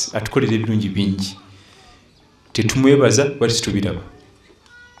nnas atukolera ebirungi bingi tetumwebaza wali situbiraba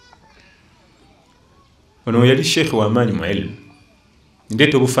ono yali sheekhe w'amaanyi mu ilmu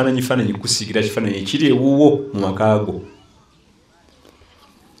ndeeta obufaananyi kusiigira kifaananyi ekiri ewuwo mu makaago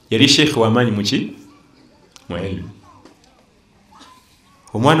yali sheekhe w'amaanyi muki mu ilmu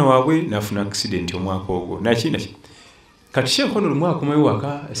omwana waabwe n'afuna accident omwaka ogwo nakinaki kati sheekhe ono lumu akomayo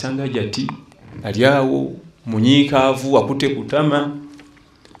waka esanga jati ali awo munyiikaavu akute kutama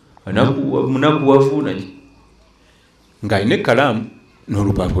munakuwavu naki ng'alina ekkalaamu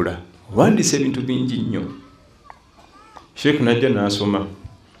n'olupapula wandiise ebintu bingi nnyo sheekhe najja n'asoma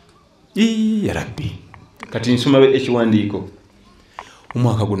ya rabbi kati nsoma ekiwandiiko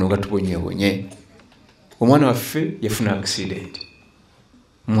omwaka guno nga tubonyebonye omwana waffe yafuna accident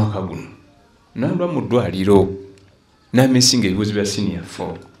omwaka guno nalwa mu ddwaliro n'amesinga ebibuuzo bya senior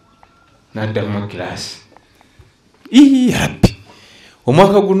 4 n'addamu kilaasi ya rabbi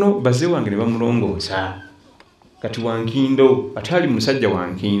omwaka guno baze wange ne bamulongoosa kati wankindo atali musajja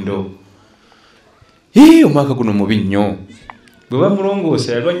wankindo omwaka guno mubi nnyo bwe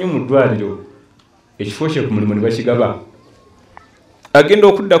bamulongoosa yalwa nnyo mu ddwaliro ekifo kye ku mulimu ne bakigaba agenda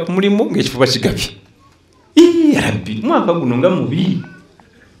okudda ku mulimu ng'ekifo bakigabye rabbi omwaka guno nga mubi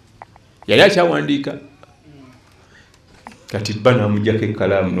yali akyawandiika kati bba n'amugyako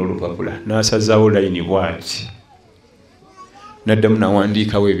ekkalaamu n'olupapula n'asazaawo layini bw'ati n'addamu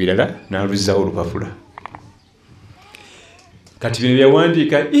n'awandiikawo ebirala n'aluzzaawo olupapula kati bino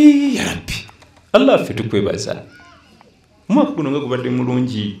byawandiika ya rabbi Allah ffe tukwebaza omwaka guno nga gubadde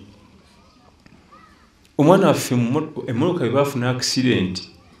mulungi omwana waffe emmoloka bwe baafuna accident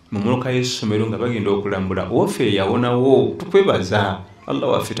mu mmoloka y'essomero nga bagenda okulambula owaffe yawonawo tukwebaza Allah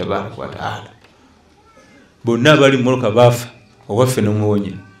waffe tabaraka wa taala bonna abali mu mmoloka baafa owaffe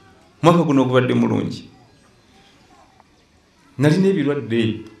n'omuwonye omwaka guno gubadde mulungi nalina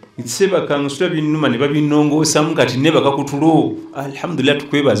ebirwadde sebakansula binnuma ne babinongoosamu kati ne bakakutulo alhamdulillah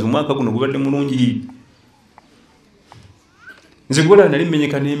tukwebaza omwaka guno gubadde mulungi nze gola nali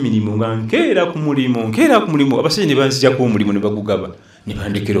menyeka n'emirimu nga nkeera ku mulimu abasajja ne banzijako omulimu ne bagugaba ne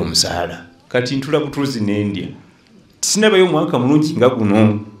bandekera omusaala kati ntula butuuzi n'endya tisinabayo omwaka mulungi nga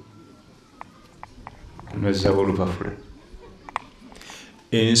guno nazzawo olupapula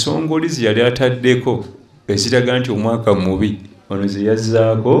ensonga oli ze yali ataddeko eziraga nti omwaka mubi ono ze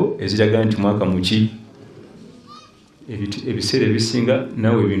yazzaako eziraga nti mwaka muki ebiseera ebisinga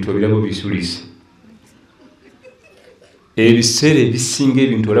naawe ebintu obirabo bisulise ebiseera ebisinga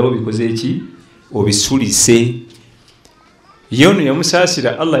ebintu olabo bikoze eki obisulise yono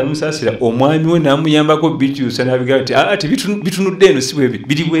yamusaasira Allah yamusaasira omwami we namuyambako bikyusa nabigaa ti ati bitunudde eno si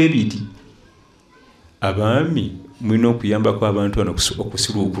biri bwebiti abaami mulina okuyambako abantu bano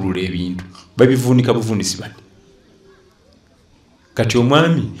okusuluukulula ebintu babivuunika buvunisi bati kati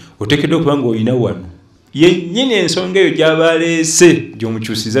omwami oteekeddwa okuba nga olina wano yennyini ensonga eyo gy'abaleese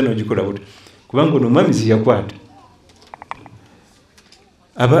gy'omukyusiza n'ogikola buti kubanga ono omwami ziyakwata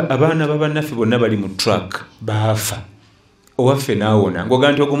abaana babannaffe bonna bali mu truck baafa owaffe naawona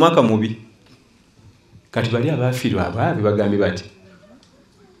ngoga nti ogwo mwaka mubi kati bali abaafiirwa abaabe bagambye bati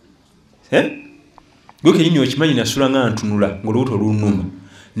gwe kenyini okimanyi nasula nga ntunula ng'olubuto lunuma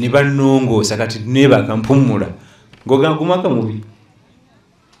ne bannongoosa kati neebaka mpummula ngoga ku mwaka mubi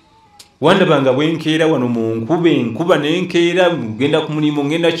wandabanga bwenkeera wano mu enkuba nenkeera ngenda ku mulimu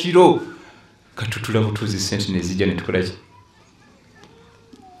ngenda kiro katutula butuuzi sente nezijja ne tukola ki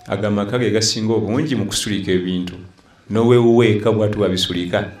agamaka ge gasinga obungi mu kusulika ebintu noweewuweeka bwatu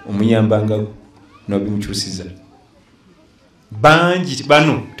wabisulika omuyambangako n'obimukyusiza bangi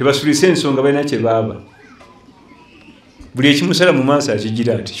bano tebasulisa ensonga balina kye baaba buli ekimusala mu maaso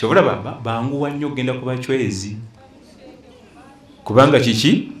akigira ati kyobola banguwa nnyo okgenda ku bacwezi kubanga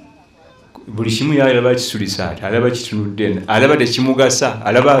kiki buli kimu yalaba kisulisa ati alaba kitunudde alaba tekimugasa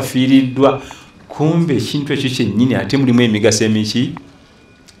alaba afiiriddwa kumbe ekintu ekyo kyennyini ate mulimu emigaso emiki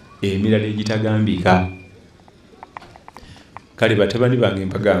emirala egitagambika kale batabani bange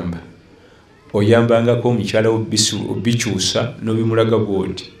mbagamba oyambangako omukyala obikyusa n'obimulaga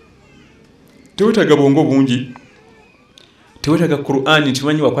bwoti tewetaga bwongo bungi tewetaga Qur'ani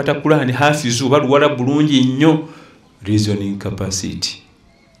timanyi wakwata Qur'ani hafizu baluwala bulungi nnyo reasoning capacity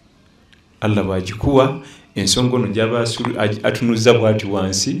Allah bwagikuwa ensonga ono gyaba atunuza bwati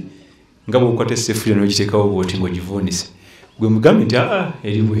wansi nga bwokwata esefulya n'ogiteekawo bwoti ng'ogivuunise gwe mugambe nti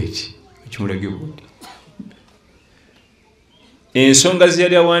eri bweti ekimulage bwoti ensonga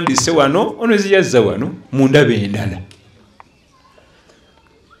ziyali awandiise wano ono ziyazza wano mu ndaba endala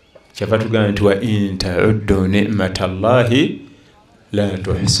kyava tugamba nti wa in ta'uddu ni'matallahi la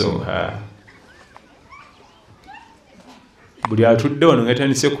tuhsuha buli atudde wano nga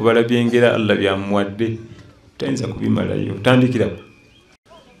tandise kubala byengera Allah byamuwadde tayinza kubimalayo tandikirawo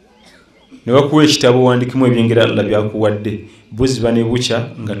ne bakuwa ekitabo wandikimu ebyengera Allah byakuwadde buziba ne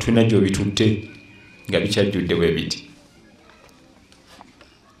bukya nga tulina gy'obitutte nga bikyajjudde bwe biti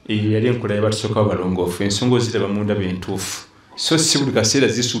yali enkola yabatusooka balongoofu ensonga oziraba mu ndaba entuufu so si buli kaseera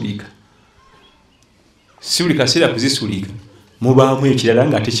zisulika si buli kaseera kuzisulika mubaamu ekirala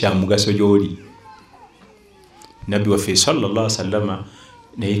nga ate kyamugaso gy'oli nabbi waffe sallallahu sallama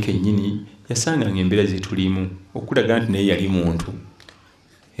naye kennyini yasanganga embeera zetulimu okulaga nti naye yali muntu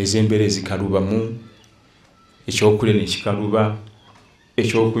ez'embeera ezikalubamu ekyokulya nekikaluba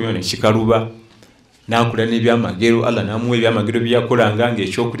ekyokunywa nekikaluba nakula n'ebyamagero Allah namuwa ebyamagero byakolanga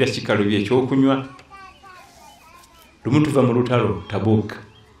ng'ekyokulya kikalubye ekyokunywa lumu tuva mu lutalo Tabuk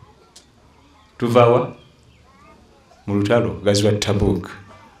tuvawa mu lutalo gazwa Tabuk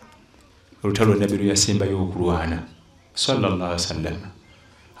olutalo nabbi yasembayo okulwana sallallahu sallam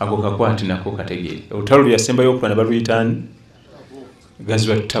ako kakwati nako kategere olutalo yasembayo okulwana baluyitani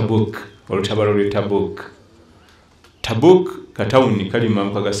gazwa Tabuk olutabalo lwe Tabuk katawuni kali mu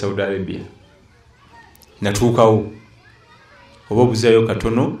mambuka ga Saudi Arabia natuukawo oba obuzayo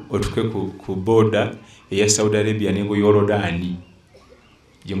katono otuke ku boda eya Saudi Arabia ne Yorodani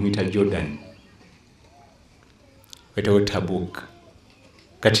gye muyita Jordan wetawo Tabuk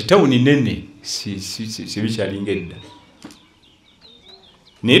kati tawuni nene si bikyalinga edda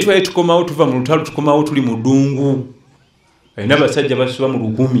naye twali tukomawo tuva mu lutalo tukomawo tuli mu ddungu alina abasajja basuba mu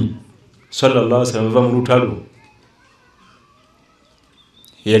 10 sallallahu alaihi wasallam va mu lutalo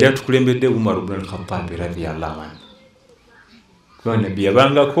yali atukulembedde Umar ibn al-Khattab radiyallahu anhu kuba nabbi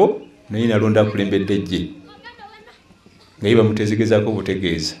yabangako naye nalonda akulembedde ejje naye bamutezegezaako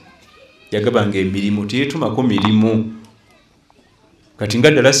butegeeza yagabanga emirimu teyetumako mirimu kati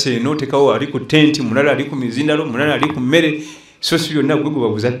nga Darasa eno tekawo ali ku tenti mulala ali ku mizindalo mulala ali ku mmere so si byonna gwe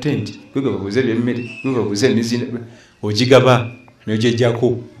babuza tenti gwe babuza ebyemmere gwe babuza emizindalo ogigaba n'ogyejjako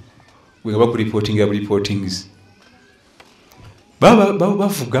gwe baba ku reportings baba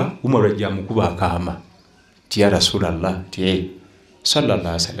bavuga Umar ajja mukuba akaama ti ya Rasulallah ti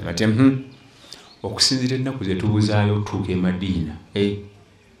sallallahu alaihi wasallam ati okusinzira ennaku ze tubuzaayo tuuke Madiina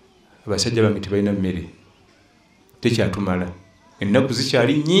abasajja bange tebalina mmere tekyatumala ennaku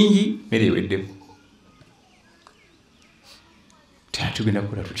zikyali nnyingi mmere eweddeko tugenda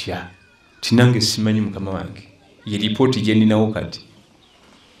kukola tutya tinange simanyi mukama wange ye lipooti gye nninawo kati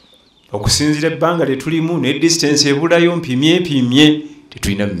okusinzira ebbanga lye tulimu ne distance ebulayo mpimye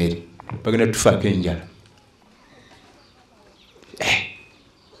tetulina mmere bagenda tufaako enjala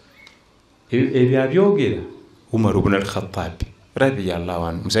ebyo abyogera Umar ibn al-Khattab radiyallahu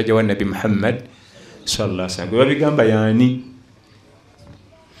anhu musajja wa Nabi Muhammad sallallahu alaihi wasallam babigamba yani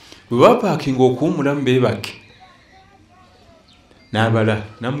bwapaakinga okuwumulamu beebake n'abala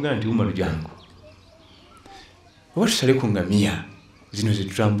namugamba nti Umar jangu oba tusale ku ngamiya zino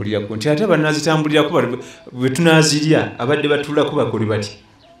zetutambulirako nti ate banazitambulirako bwe tunazirya abadde batulako bakole bati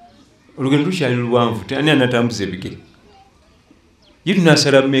olugendo lukyali luwanvu ani anatambuza ebigere ye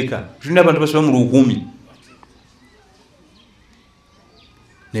tunasala mmeka tulina abantu basoba mu 1000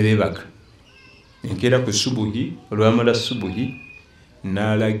 ne beebaka enkeera ku subuhi olwamala subuhi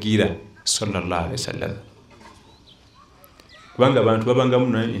n'alagira sallallahu alaihi wasallam kubanga abantu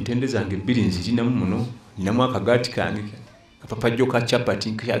babangamu entende zange 2 nzirinamu muno ninamu akagaati kange kapapajjo ka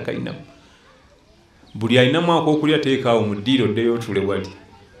chapati nkakalinamu buli alinamu akokulya teekaawo mu ddiiro ddeyo otule wali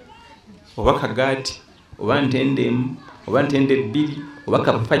oba kagaati oba ntendemu oba ntende 2 oba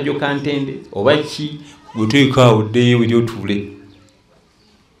kapapajjo ka ntende oba ki gweteekaawo ddeyo weri otule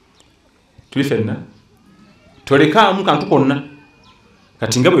tuli fenna tolekaamu kantu konna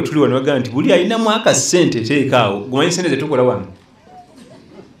kati nga bwe tuli wano bagamba nti buli alinamu akasente teekaawo gumanyi sente zetukola wano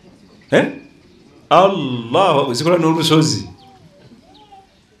Allah zikola n'olusozi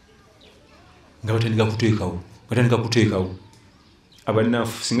nga batandika kuteekawo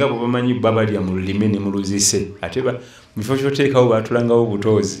abanafu singa bo bamanyi babalya mu lulime ne mu luzise ate mufo kyoteekawo batulangawo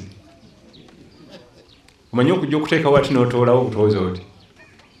obutoozi omanyi okujja okuteekawo ati n'otoolawo obutoozi oti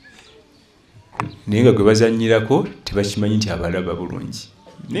naye nga gwe bazannyirako tebakimanyi nti abalaba bulungi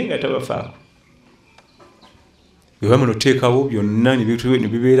naye nga tabafaako bwe bamala oteekawo byonna ne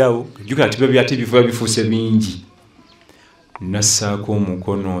bibeerawo jjuka ati byate bifuba bifuuse bingi nassaako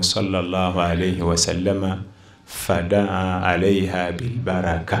omukono sallallahu alaihi wasallama fadaa alaiha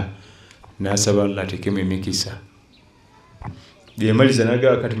bilbaraka nasaba Allah atekemu emikisa byemaliza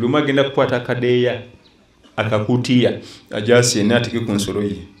nagaba kati buli omu agenda kukwata akadeeya akakutiya ajasi yenna ateke ku nsolo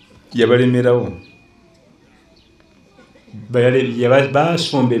ye yabalemerawo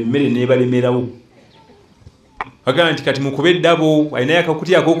basomba emmere nebalemerawo bagamba nti kati mukube eddabo alinayo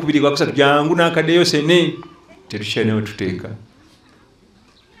akakutiya akokubiri kwakusatu jangu n'akadeeyo sene tetukyalinawo tuteeka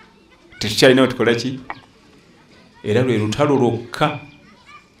tetukyalinawo tukola ki era lwe lutalo lwokka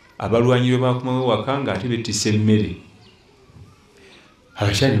abalwanyi lwe bakomawo waka nga ate betisa emmere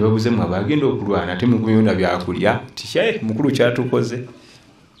abakyali babuzemu abagenda okulwana ate mukumyona byakulya tikyaye mukulu kyatukoze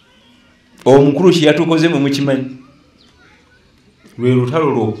omukulu kyeyatukoze mumukimanyi lwe lutalo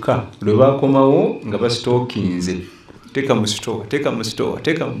lwokka lwe bakomawo nga basitookinze teeka mu sitoowa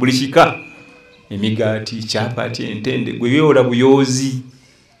teeka buli kika emigaati kyapati entende gwe byola buyoozi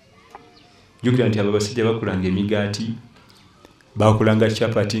jukira nti abo basajja bakulanga emigaati bakulanga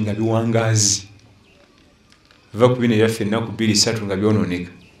kyapati nga biwangaazi biva ku bino ebyaffe ennaku 2-3 nga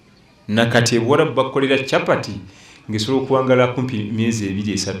byonooneka nakati ebuwarabu bakukolera kyapati ng'esobola okuwangala kumpi myezi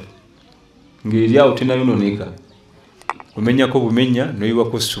 2-3 ng'eryawo tenayonooneka omenyako bumenya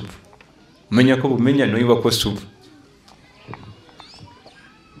noyiwako supu omenyako bumenya noyiwako supu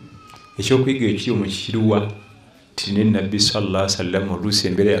ekyokuyiga ekiri mu kiruwa tine nabbi sallallahu alaihi wasallam oluusi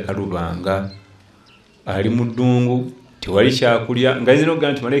embeera yakalubanga ali mu ddungu tewali kyakulya nga nzina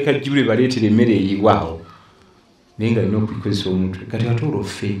okugamba nti malayika Jibril baleetera emmere eyiwaawo naye nga alina okukozesa omutwe kati atuula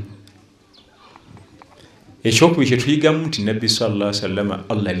ffe ekyokubiri kyetuyigamu nti nabbi sallallahu alaihi wasallam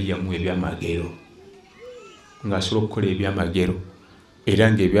Allah yali yamuwa ebyamagero ng'asobola okukola ebyamagero era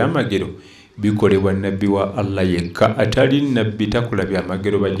ng'ebyamagero bikolebwa nabbi wa Allah yekka atali nabbi takola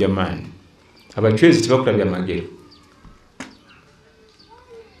byamagero bajamaani abachwezi tebakola byamagero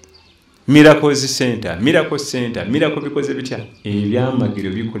Miracles Center, Miracle Center, Miracle bikoze bitya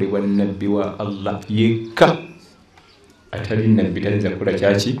ebyamagero bikolebwa nabbi wa Allah yekka. Atali nabbi tayinza kukola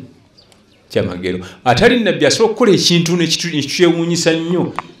kyaki kyamagero. Atali nabbi asobola okukola ekintu nekyewuunyisa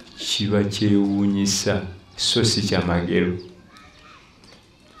nnyo kiba kyewuunyisa so si kyamagero.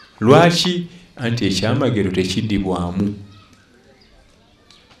 Lwaki? Anti ekyamagero tekiddibwamu.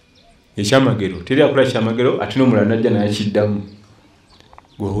 Ekyamagero teri akola kyamagero ate n'omulala najja n'akiddamu.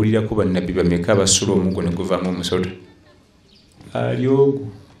 Gwahulira kuba nabbi bameka basula omuggo ne guvaamu omusota. Ali ogwo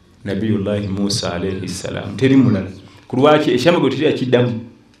Nabiyullahi Musa alayhi salam teri mulala. Ku lwaki ekyamagero teri akiddamu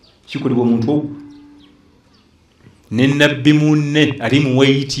kikolebwa omuntu ogwo. Ne nabbi munne ali mu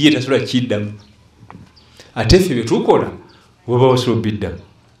wayiti ye tasobola kiddamu. Ate ffe bye tukola bw'oba wasobola obiddamu.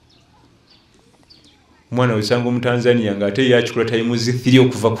 Mwana usanga Omutanzania ng'ate yakikola tayimuzi 3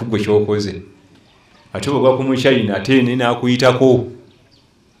 okuva ku gwe ky'okoze. Ate bw'ogwa ku Muchina ate n'akuyitako.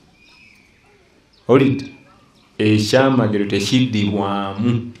 Olid ekyamagero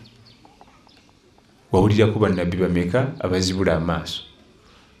tekiddibwamu. Wawulira kuba nabbi bameka abazibula amaaso.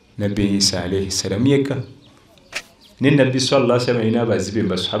 Nabbi Isa alayhi salam yekka. Ne nabbi sallallahu alayhi wasallam ina abazibe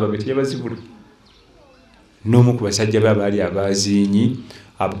basahaba be teyabazibula. N'omu ku basajja be abaali abazinyi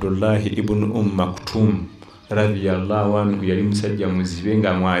Abdullah ibn Maktum radiyallahu anhu yali musajja muzibe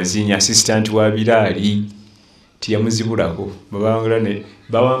nga mwazinyi assistant wa Bilali. Tiyamuzibulako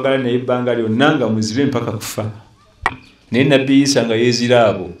bawangala ne ebbanga lyonna nga muzibe mpaka kufa. Naye nabbi Isa nga yeezira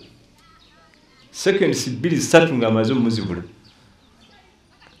abo seconds 2-3 nga amaze omuzibula.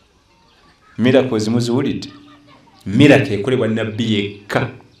 Miracles muziwulidde? Miracle ekolebwa nabbi yekka.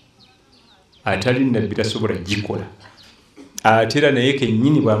 Atali nabbi tasobola gikola. Ate era naye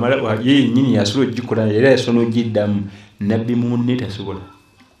kennyini bw'amala ye yennyini yasobola ogikola era yasobola ogiddamu. Nabbi munne tasobola.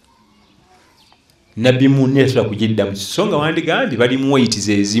 Nabbi munne tasobola kugiddamu. So nga wandigambye bali mu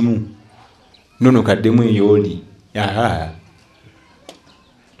waiti ezimu. Nono kaddemu eyooli.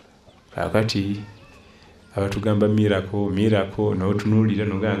 Kakati abatugamba miracle n'otunuulira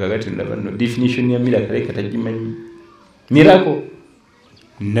n'ogamba gati ndaba no definition ya miracle leka tagimanyi. Miracle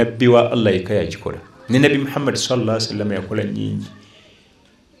nabbi wa Allah yekka yakikola. Ne Nabi Muhammad sallallahu alaihi wasallam yakola nyingi.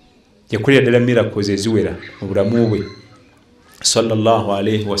 Yakolera ddala miracles eziwera mu bulamu bwe sallallahu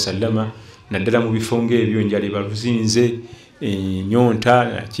alaihi wasallam. Naddala mu bifo ng'ebyo enjala ebaluzinze ennyonta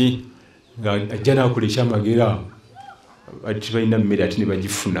naki nga ajja n'akola ekyamagero ati balina mmere ate ne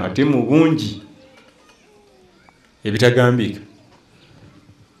bagifuna ate mu bungi ebitagambika.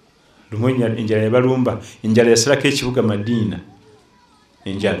 Lumu enjala yabalumba, enjala yasalako ekibuga Madiina.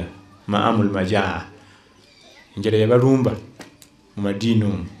 Enjala Ma'amul Majaa, enjala yabalumba mu Madiina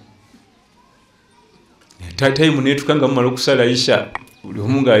omwo. Tayimu neetuka nga mumala okusala Isha buli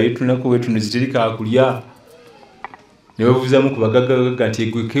omu nga yeetunako weetuno ziterika akulya ne babuuzaamu ku bagaggaga nti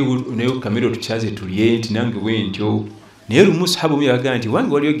egweke naye kamera otukyaze tulye nti nange bwe ntyo. Naye lumu sahaba omu yabaga nti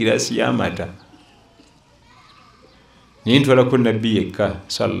wange waliyo giraasi y'amata. Naye ntwalako nabbi yekka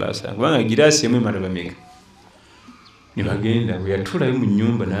sallallahu alaihi wasallam kubanga giraasi emu emala bameka. Ne bagenda bwe yatuulayo mu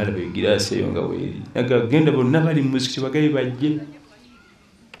nnyumba n'alaba egiraasi eyo nga bweri. Agenda bonna bali mu muzikiti bagaye bajje.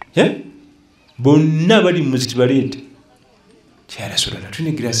 Bonna bali mu muzikiti baleete. Ya Rasulullah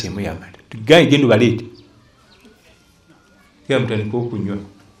tulina giraasi emu y'amata. Tugaye genda baleete. Kya mutandika okunywa.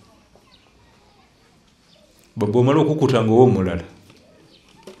 Bw'omala okukutanga ow'omulala.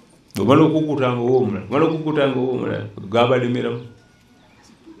 Bw'omala okukutanga ow'omulala. Bw'omala okukutanga ow'omulala. Gabalemeramu.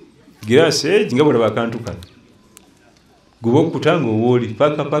 Giraasi egi nga bw'olaba akantu kano. Gwe okukutanga ow'oli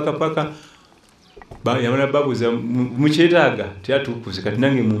paka. Yamala babuuza mukyetaaga tyatukuze kati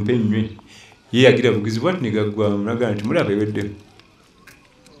nange mumpe nnywe. Ye yagira bugizi bwati ne gaggwamu n'agamba nti mulaba eweddemu.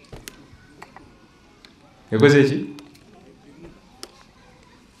 Yakoze ki?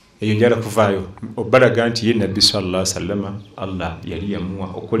 Eyo njala kuvaayo obalaga nti ye nabbi sallallahu alaihi wasallam Allah yali yamuwa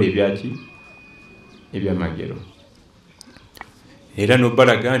okukola ebyaki ebyamagero. Era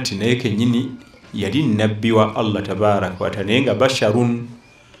n'obalaga nti naye kennyini yali nabbi wa Allah tabaraka wa taala naye nga basharun,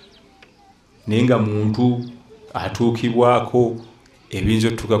 naye nga muntu atuukibwako ebiyinza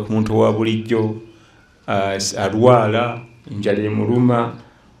otutuuka ku muntu wa bulijjo, alwala enjala emuluma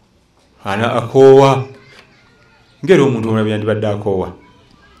akoowa ngeri omuntu omulala yandibadde akoowa.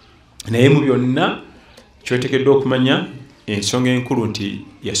 Naye mu byonna kyotekeddwa okumanya ensonga enkulu nti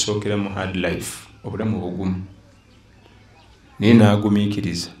yasookera mu hard life, obulamu obugumu, naye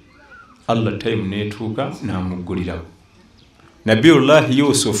n'agumiikiriza. Allah time neetuuka n'amuggulirawo. Nabiyullahi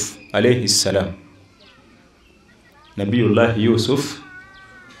Yusuf alayhi salam, Nabiyullahi Yusuf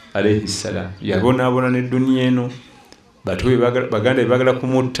alayhi salam yabonaabona n'edduniya eno. Batuwe baganda bagala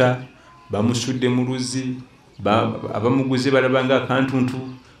kumutta bamusudde mu luzzi, abamuguze balabanga akantuntu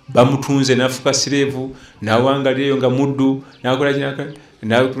bamutunze nafuka sirevu nawangalirayo nga muddu nakola kinaka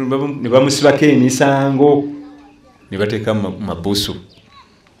ne bamusibako emisango ne bateeka mabusu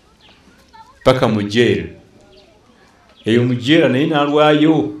paka mu jeera eyo mu jeera naye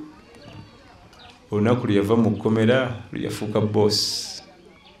nalwayo olunaku lwe yava mu kkomera lwe yafuuka boss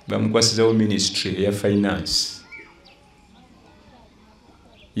bamukwasizawo ministry eya finance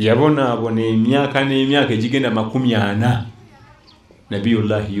yabonaabona emyaka n'emyaka egigenda 40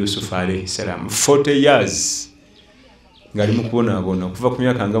 Nabiyullahi Yusuf alayhi salam 40 years ngali mu kubonaabona okuva ku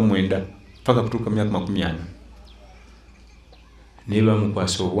myaka nga 9 paka kutuuka myaka 40 ne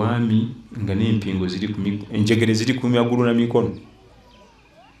bamukwasa obwami nga n'empingo enjegere ziri ku magulu na mikono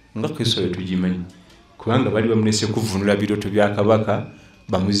nga Kristo tugimanyi kubanga bali bamulese kuvunula biroto bya kabaka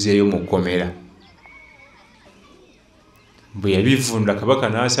bamuzeeyo mu kkomera bwe yabivunula kabaka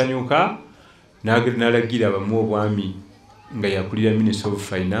n'asanyuka n'alagira bamu obwami nga yakulira Minister of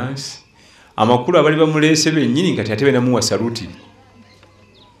Finance amakulu abali bamulese bennyini nga ate benamuwa saluti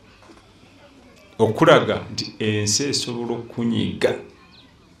okulaga nti ensi esobola okunyiga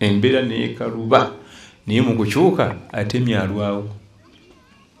embeera n'ekaluba naye mu kukyuka ate myalwawo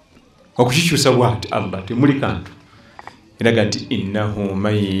okukikyusa bwati Allah temuli kantu eraga nti innahu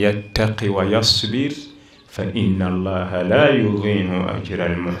man yattaqi wa yasbir fa inna Allaha la yudhi'u ajra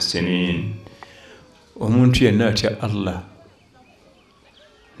al-muhsinin omuntu yenna atya Allah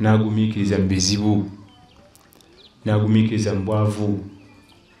nagumiikiriza mu bizibu nagumiikiriza mu bwavu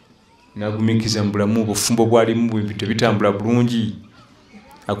nagumiikiriza mu bulamu obufumbo bwalimu ebintu bitambula bulungi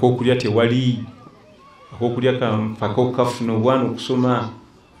akokulya tewali akokulya kampako kafuna obwana okusoma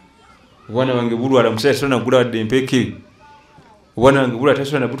obwana wange bulwala musaya tasona gula wadde empeke obwana wange bulwala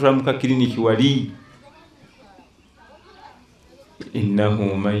tasona butwala muka kiliniki wali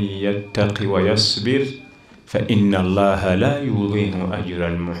innahu man yattaqi wa yasbir fa inna Allaha la yudhi'u ajra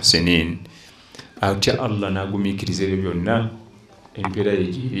al-muhsinin atya Allah nagumiikiriza ebyo byonna empeera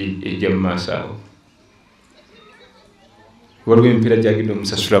ejja mu maaso awo waliwo empeera gyagenda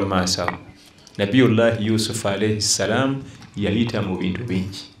omusasula mu maaso awo Nabiyullahi Yusuf alayhi salam yaliita mu bintu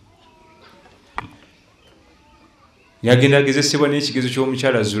bingi yagenda agezesebwa n'ekigezo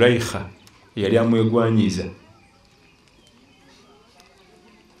ky'omukyala Zulaikha yali amwegwanyiza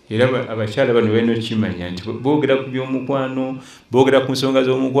era abakyala bano balina okukimanya nti boogera ku by'omukwano boogera ku nsonga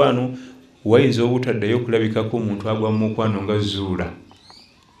z'omukwano wayinza obutaddayo okulabikako omuntu agwa mu mukwano nga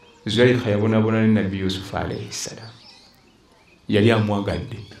Zulaikha yabonaabona ne Nabbi Yusuf alayhi salam yali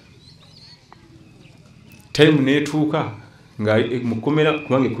amwagadde time neetuuka nga mukomera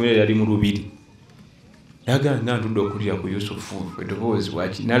kubanga ekkomera yali mu lubiri yaganga ntudde okulira ku Yusufu eddoboozi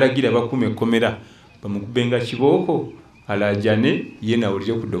waki n'alagira bakuuma ekkomera bamukubenga kibooko alajane ye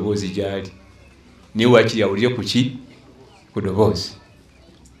nawulire ku ddoboozi gyali naye wakiri yawulire ku ki ku ddoboozi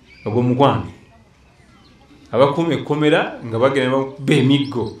ogw'omukwano abakuuma ekkomera nga bagenda bakuba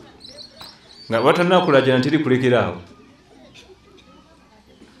emiggo nga batannakulajana ntiri kulekeraawo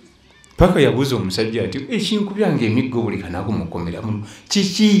paka yabuuza omusajja nti ekinkubyange emiggo buli kanaako mukomera muno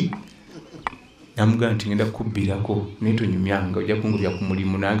kiki namugamba nti ngenda kukubbirako naye tonyumyanga ojja kungulira ku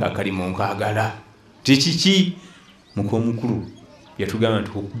mulimu nange akalimu nkaagala tikiki muka omukulu yatugamba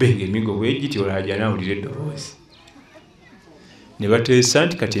nti okubenga emiggo bwegiti olaja nawulira eddoboozi ne bateesa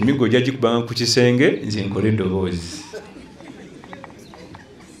nti kati emiggo ojja gikubanga ku kisenge nze nkole eddoboozi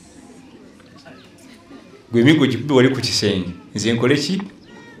gwe emiggo gikube wali ku kisenge nze nkole ki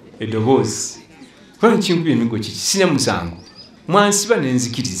eddoboozi kubanga kinkubya emiggo kiki sina musango mwansiba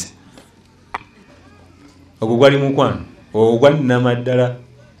nenzikiriza ogwo gwali mukwano ogwo gwannama ddala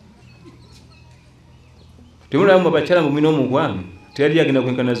temulamu abakyala mumina omukwano teyali yagenda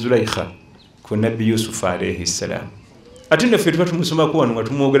kwenkana Zulaikha ku Nabbi Yusuf alayhi salam ate naffe tuba tumusomako wano nga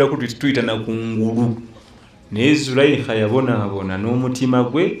tumwogerako tuyita na kungulu naye Zulaikha yabonaabona n'omutima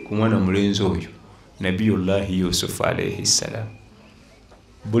gwe ku mwana mulenzi oyo Nabiyullahi Yusuf alayhi salam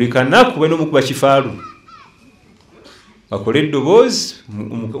buli kanaku balina omukuba kifaalu akole eddoboozi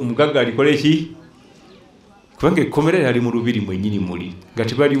omugagga alikole ki kubanga ekkomera yali mu lubiri mwennyini muli nga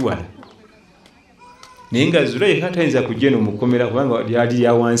tebali wala naye nga Zulaikha tayinza kujja eno mu kkomera kubanga lyali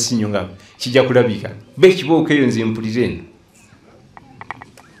lya wansi nnyo nga kijja kulabika be ekibooko eyo nze mpulira eno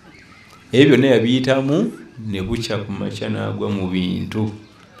ebyo byonna yabiyitamu ne bukya ku makya n'agwa mu bintu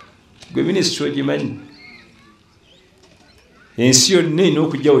gwe minisitule ogimanyi ensi yonna erina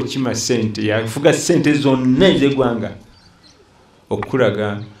okujjawo kima ssente yafuga ssente zonna ez'eggwanga okulaga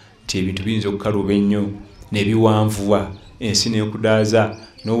nti ebintu biyinza okukaluba ennyo nebiwanvuwa ensi nekudaaza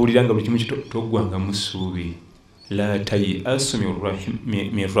n'owulira nga buli kimu toggwanga mu ssuubi la tayasu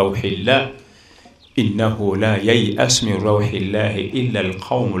min rawhillah innahu la yay'asu min rawhillahi illa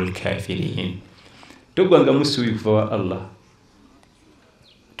alqawmul kafirin. Togwanga musubi kuva Allah,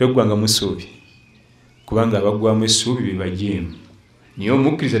 togwanga musubi kubanga abagwamu essuubi bibajeemu. Niyo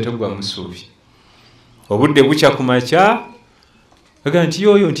omukkiriza togwa musubi. Obudde bukya ku makya aga nti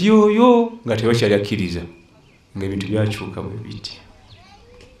yoyo nga tebakyali akkiriza ng'ebintu byakyuka bwe biti.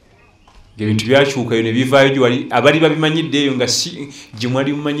 Ng'ebintu byakyuka ne bivaayo gy'wali abali babimanyidde eyo nga si gye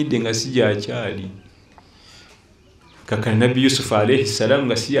mwali mumanyidde nga si gyakyali. Kaka Nabbi Yusufu alayhi salamu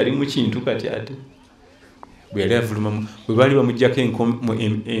nga si yali mu kintu kati ate bwe yali avulumamu bwe baali bamuggyako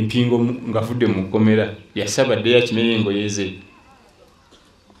empingo ng'avudde mu kkomera yasaba dde yakimenya engoye ze.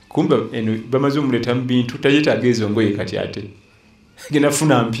 Kumba eno bamaze omuleta mu bintu tayeetaaga ezo ngoye kati ate genda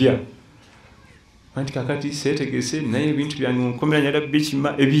funa mpya. Anti kakati seetegese naye ebintu byange mu kkomera nyala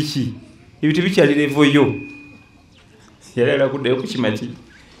bikima ebiki ebintu bikyali levo yo. Yali alakuddayo kukima ki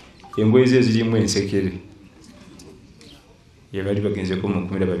engoye ze zirimu ensekere. Ye bali bagenzeko mu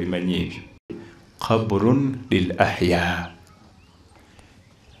kkomera babimanye ebyo. Qabrun lil ahya.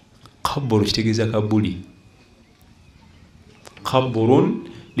 Qabru kitegeeza kabuli. Qabrun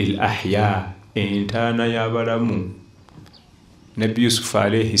lil ahya, entaana y'abalamu. Nabbi Yusufu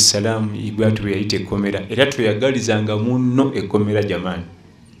alayhi salamu ibwatu yayita ekkomera era tweyagalizanga munno ekkomera jamani.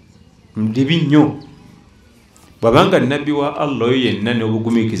 Ndibi nnyo. Bwabanga nabbi wa Allah oyo yenna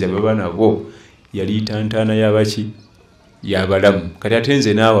n'obugumiikiza baba nabwo yaliyita ntaana y'abaki y'abalamu. Kati ate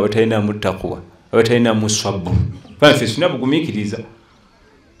nze naawe abatalinamu taqwa, abatalinamu sabbu, ffe sina bugumiikiriza.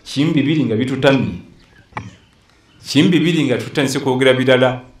 Kimu bibiri nga bitutamye, kimu bibiri nga tutandise kwogera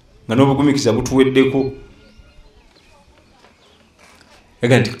birala nga n'obugumiikiza butuweddeko.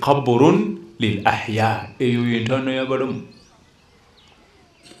 Ega nti qabrun lil ahya, eyo yentaana y'abalamu.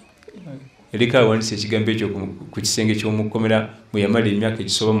 Erika awandiise ekigambo ekyo ku kisenge ky'omukkomera bwe yamala emyaka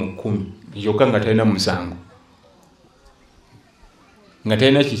egisoba mu 10 yokka nga talina musango, nga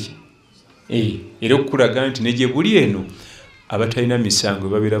talina kiki. Era okukulaga nti ne gye buli eno abatalina misango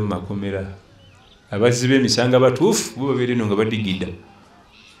babeera mu makomera. Abazzi b'emisango abatuufu bo babeera eno nga badigida.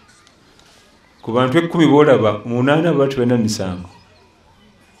 Ku bantu 10 boolaba 8 baba tebalina misango.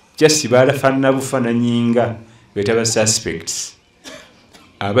 Just baalafaanana bufaananyinga beetaba suspects.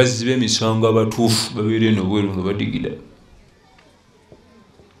 Abazzi b'emisango abatuufu babeera eno bweru nga badigida.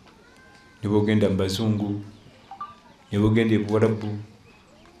 Ne bogenda mu bazungu, ne bogenda e Buwarabu,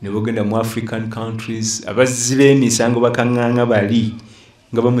 ne bogenda mu African countries, abazzi b'emisango bakaŋŋaŋa bali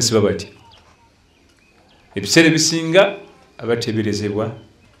nga bamusiba bati. Ebiseera ebisinga abateeberezebwa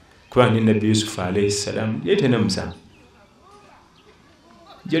kubanga ne Nabbi Yusufu alayhi salamu yali talina musango,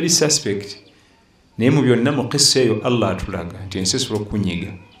 yali suspect. Naye mu byonna mu kissa eyo Allah atulaga nti ensi esobola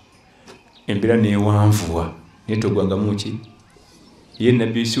okunyiga, embeera neewanvuwa naye togwangamu ki. Ye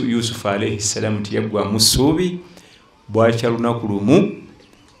Nabbi Yusufu alayhi salamu tiyaggwamu ssuubi. Bwakya lunaku lumu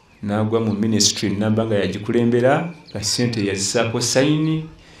n'agwa mu ministry namba nga yagikulembera, kati ssente yazisaako sayini,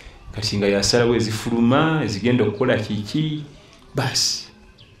 kati nga yasalawo ezifuluma ezigenda okukola kiki. Basi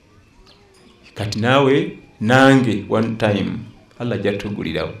kati naawe nange one time Allah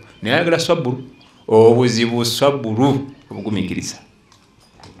jatugulirawo. Naye ayagala saburu, obuzibu saburu obugumiikiriza.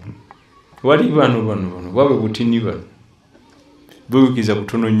 Wali bano bwabwe butini bano bugumiikiriza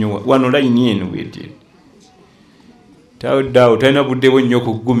butono nnyo wano layini eno bwetyo. Tawuddawo talina buddewo nnyo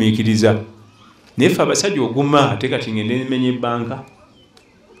okugumiikiriza. Naye ffe abasajja oguma ate kati ngende menya ebbanka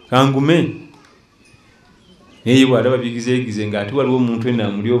kangume. Naye bw'alaba bigizeegize ng'ate waliwo omuntu eno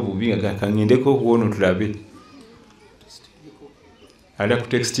amuli obubi nga kangendeko okuwono tulabe. Ala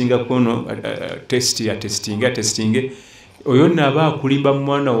kutextinga kono testinge oyo naba akulimba mu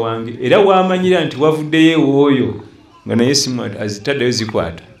mwana wange era wamanyira nti wavuddeyo oyo nga naye simu azitaddeyo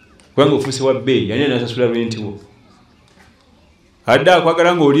zikwata kubanga ofuuse wa bbeeyi yani anasasula renti wo. Adda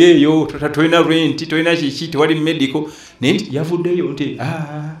akwagala ng'oli eyo tolina renti tolina kiki tewali medical naye nti yavuddeyo nti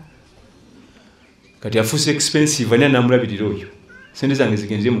kati afuuse expensive ani anamulabirira oyo. Sente zange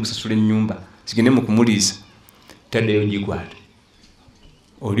zigenze mu kusasula ennyumba zigende mu kumuliisa taddeyo gikwata.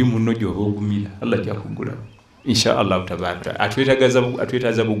 Oli munno gy'oba ogumira Allah jakugula insha Allah tabaraka.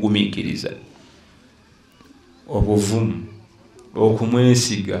 Atwetaaza bugumiikiriza, obuvumu,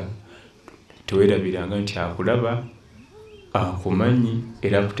 okumwesiga. Teweerabiranga nti akulaba, akumanyi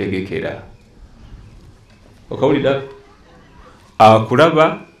era akutegekera. Okawulira?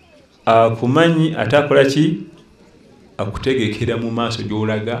 Akulaba, akumanyi ate akola ki? Akutegekera mu maaso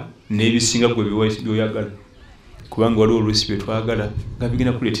gy'olaga n'ebisinga gwe by'oyagala. Kubanga waliwo oluusi bye twagala nga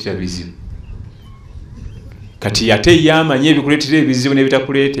bigenda kuleetera bizibu. Kati ate yamanye ebikuleetera ebizibu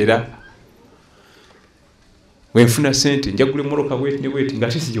n'ebitakuleetera. Wenfuna sente njagula emmoloka bweti ne bweti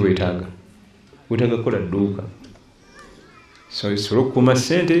ng'ate si gye weetaaga. wetaaga kukola dduuka so isobola okukuuma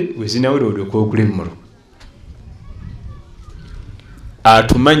ssente wezinawera olyoka ogula emmolo.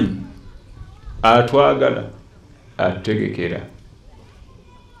 Atumanyi, atwagala, atutegekera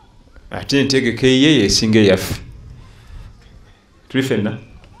ate entegeka ye yesinga eyaffe. Tuli ffenna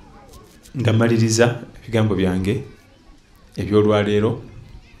nga maliriza ebigambo byange ebyolwaleero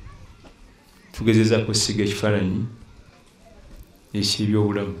tugezeza kusiga ekifaananyi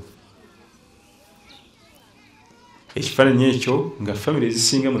eky'ebyobulamu. Ekifaananyi ekyo nga famire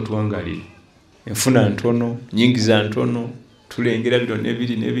ezisinga mutuwangalire, enfuna ntono, nyingiza ntono, tulengera bino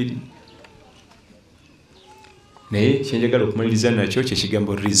n'ebiri naye kyenjagala okumaliriza nakyo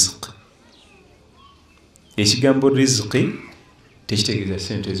kyekigambo rizq. Ekigambo rizqi tekitegeeza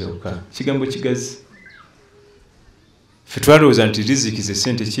ssente zokka, kigambo kigazi. Ffe twalowooza nti riziki ze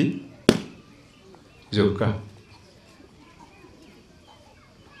ssente ki zokka.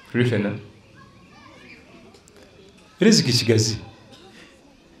 Tuli ffenna riziki kigazi.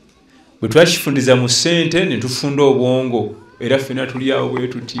 Bwe twakifundiza mu ssente ne tufunda obwongo era ffenna tuli awo bwe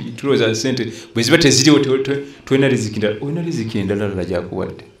tuti tulowooza ssente bwe ziba teziriwo tolina riziki ndala. Olina riziki endala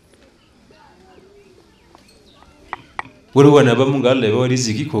gyakuwadde. Waliwo wana abamu nga Allah yabawa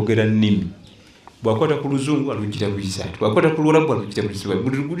riziki kwogera nnimi. Bwakwata ku luzungu aluggira buyisaati, bwakwata ku lwarabu aluggira buyisaati,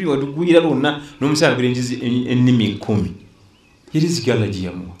 buli luguli walugwira lwonna n'omusaala gula ennimi 10. Ye riziki Allah gye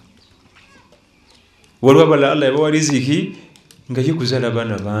yamuwa. Waliwo abalala Allah yabawa riziki nga ye kuzaala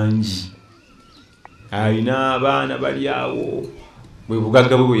abaana bangi, alina abaana bali awo, bwe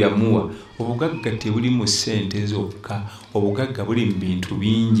bugagga bwe yamuwa. Obugagga tebuli mu ssente zokka, obugagga buli mu bintu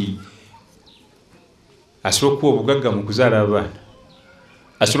bingi. Asobola okuwa obugagga mu kuzaala abaana,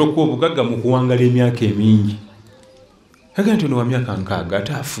 asobola okuwa obugagga mu kuwangala emyaka emingi. Agamba nti ono wa myaka 60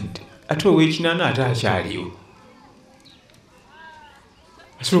 ate afudde, ate ow'ekinana ate akyaliwo.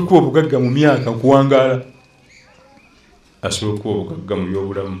 Asobola okuwa obugagga mu myaka kuwangaala, asobola okuwa obugagga mu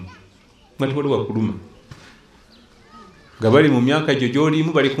byobulamu nga tewali wakuluma. Nga bali mu myaka gyo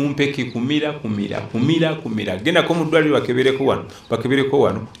gy'olimu bali kumpeke kumira. Gendako mu ddwaliro bakebereko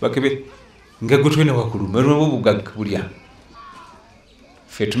wano nga gwe tulina wakuluma. Olwo obugagga bulya.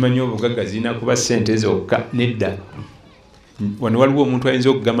 Ffe tumanyi obugagga zirina kuba ssente zokka. Nedda. Wano waliwo omuntu ayinza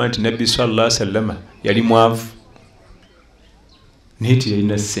okugamba nti Nabbi sallallahu alaihi wasallam yali mwavu naye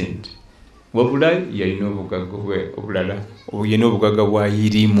tiyalina ssente, wabula yalina obugagga obulala, yalina obugagga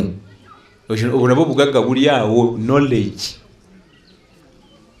bwayirimu. Obwo nabwo obugagga buli awo, knowledge.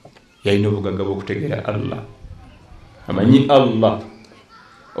 Yalina obugagga bw'okutegeera Allah, amanyi Allah.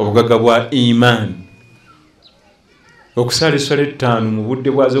 Obugagga bwa iman, okusala esswala 5 mu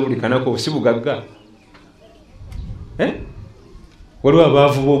budde bwazo buli kanako si bugagga. Waliwo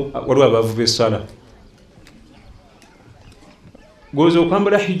abaavu b'essala. Goza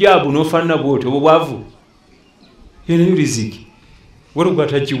okwambala hijabu n'ofaanana bw'otyo, obwo bwavu. Yenayo riziki. Waliwo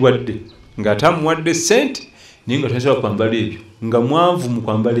gw'atagiwadde ng'atamuwadde ssente naye nga tasobola kwambala ebyo, nga mwavu mu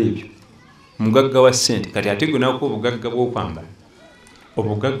kwambala ebyo, mugagga wa ssente. Kati ate gwe naako obugagga bw'okwambala,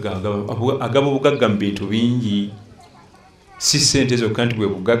 obugagga agaba obugagga mu bintu bingi, si ssente zokka nti bwe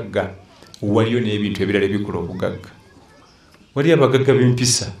bugagga. Waliyo n'ebintu ebirala ebikola obugagga. Waliyo abagagga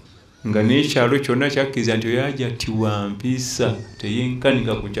b'empisa nga n'ekyalo kyonna kyakkiriza nti oyo ajja ati wa mpisa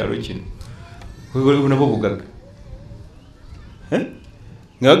teyenkanika ku kyalo kino. Waliwo nabwo obugagga.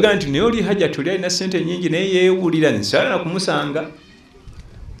 Nga bagamba nti naye oli hajja tuli alina ssente nnyingi naye yeewulira nsaana kumusanga.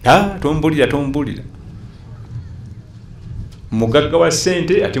 Tombulira. Mugagga wa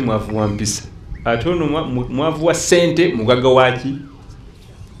ssente ate mwavu wa mpisa. Ate ono mwavu wa ssente mugagga waki?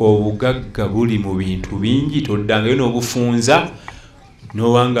 Obugagga buli mu bintu bingi, toddangayo n'obufunza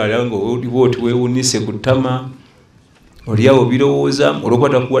n'owangaala nga oliwo oti weewunise ku ttama, oli awo birowooza olwokuba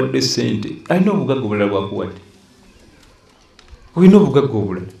takuwadde ssente. Alina obugagga obulala bwakuwadde. Olina obugagga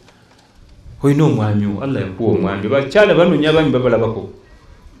obulala. Olina omwami wo, Allah yakuwa omwami. Bakyala banoonya abaami babalabako.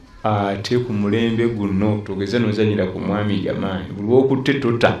 Ate ku mulembe guno togeza nozanyira ku mwami jamaani. Buli wokutte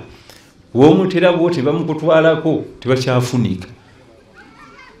tota. W'omutera bw'oti bamukutwalako tebakyafunika.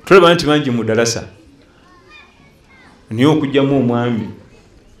 Tulaba nti bangi mu Darasa naye okugyamu omwami.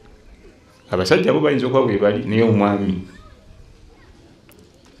 Abasajja bo bayinza okuba bwe bali naye omwami.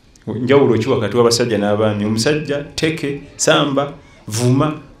 Njawulo ki wakati w'abasajja n'abaami? Omusajja teke, samba,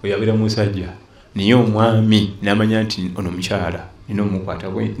 vuma, oyabira musajja. Naye omwami n'amanya nti ono mukyala nina omukwata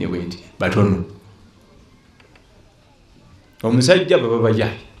bwenti ne bwenti batono. Omusajja baba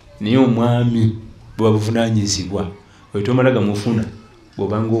bajayi naye omwami bwe bavunaanyizibwa. Oyo tomala gamufuna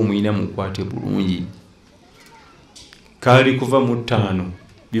bw'obanga omuyina mukwate bulungi. Kaali kuva mu 5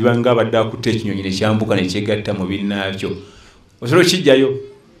 bibanga abadde akutte ekinyonyi ne kyambuka ne kyegatta mu binnaakyo. Osobola okijjayo.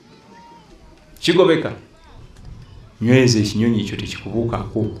 kigobeka nyweza ekinyonyi ekyo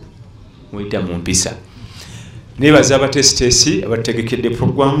tekikubuukako muyita mu mpisa. Nebaza abatesitesi abategekedde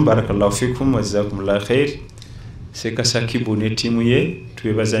program. Barakallahu fikum wa jazakumullahu khair. Sekasa Kibu ne tiimu ye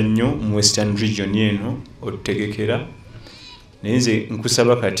twebaza nnyo mu Western Region eno otutegekera. Nenze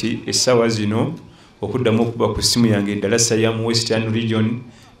nkusaba kati essaawa zino okuddamu okuba ku ssimu yange Darasa ya mu Western Region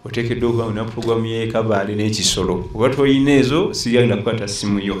oteekeddwa okuba na program y'ekabaale n'ekisolo. Oba toyina ezo sigenda kukwata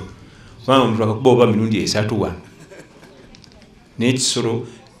ssimu yo. Kubanga omuntu akakuba oba mirundi 3 wa n'ekisolo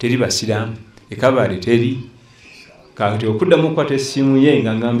teri basiramu, ekabaale teri. Kati okuddamu okukwata essimu ye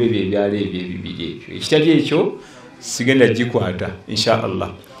nga ngamba ebyo ebyalo ebyo ebibiri ebyo ekitali ekyo sigenda gikwata insha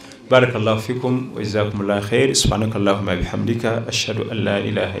Allah. Barakallahu fikum wa jazakumullahu khair. Subhanakallahumma bihamdika ashhadu an la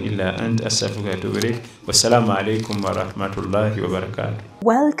ilaha illa anta astaghfiruka wa atubu ilayk. Wassalamu alaykum wa rahmatullahi wa barakatuh.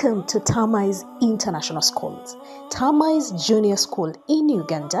 Welcome to Tamai's International Schools. Tamai's Junior School in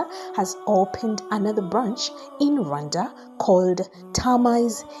Uganda has opened another branch in Rwanda called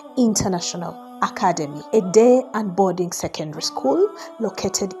Tamai's International Academy, a day and boarding secondary school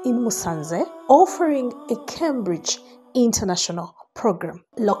located in Musanze, offering a Cambridge International program.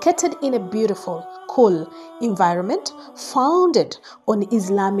 Located in a beautiful, cool environment founded on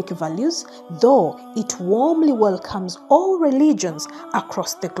Islamic values, though it warmly welcomes all religions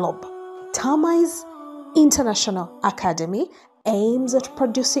across the globe. Tamai's International Academy aims at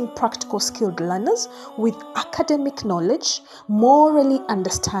producing practical skilled learners with academic knowledge, morally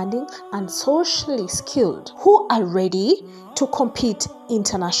understanding, and socially skilled who are ready to compete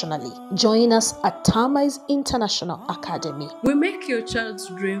internationally. Join us at Tamai's International Academy. We make your child's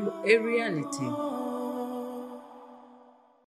dream a reality.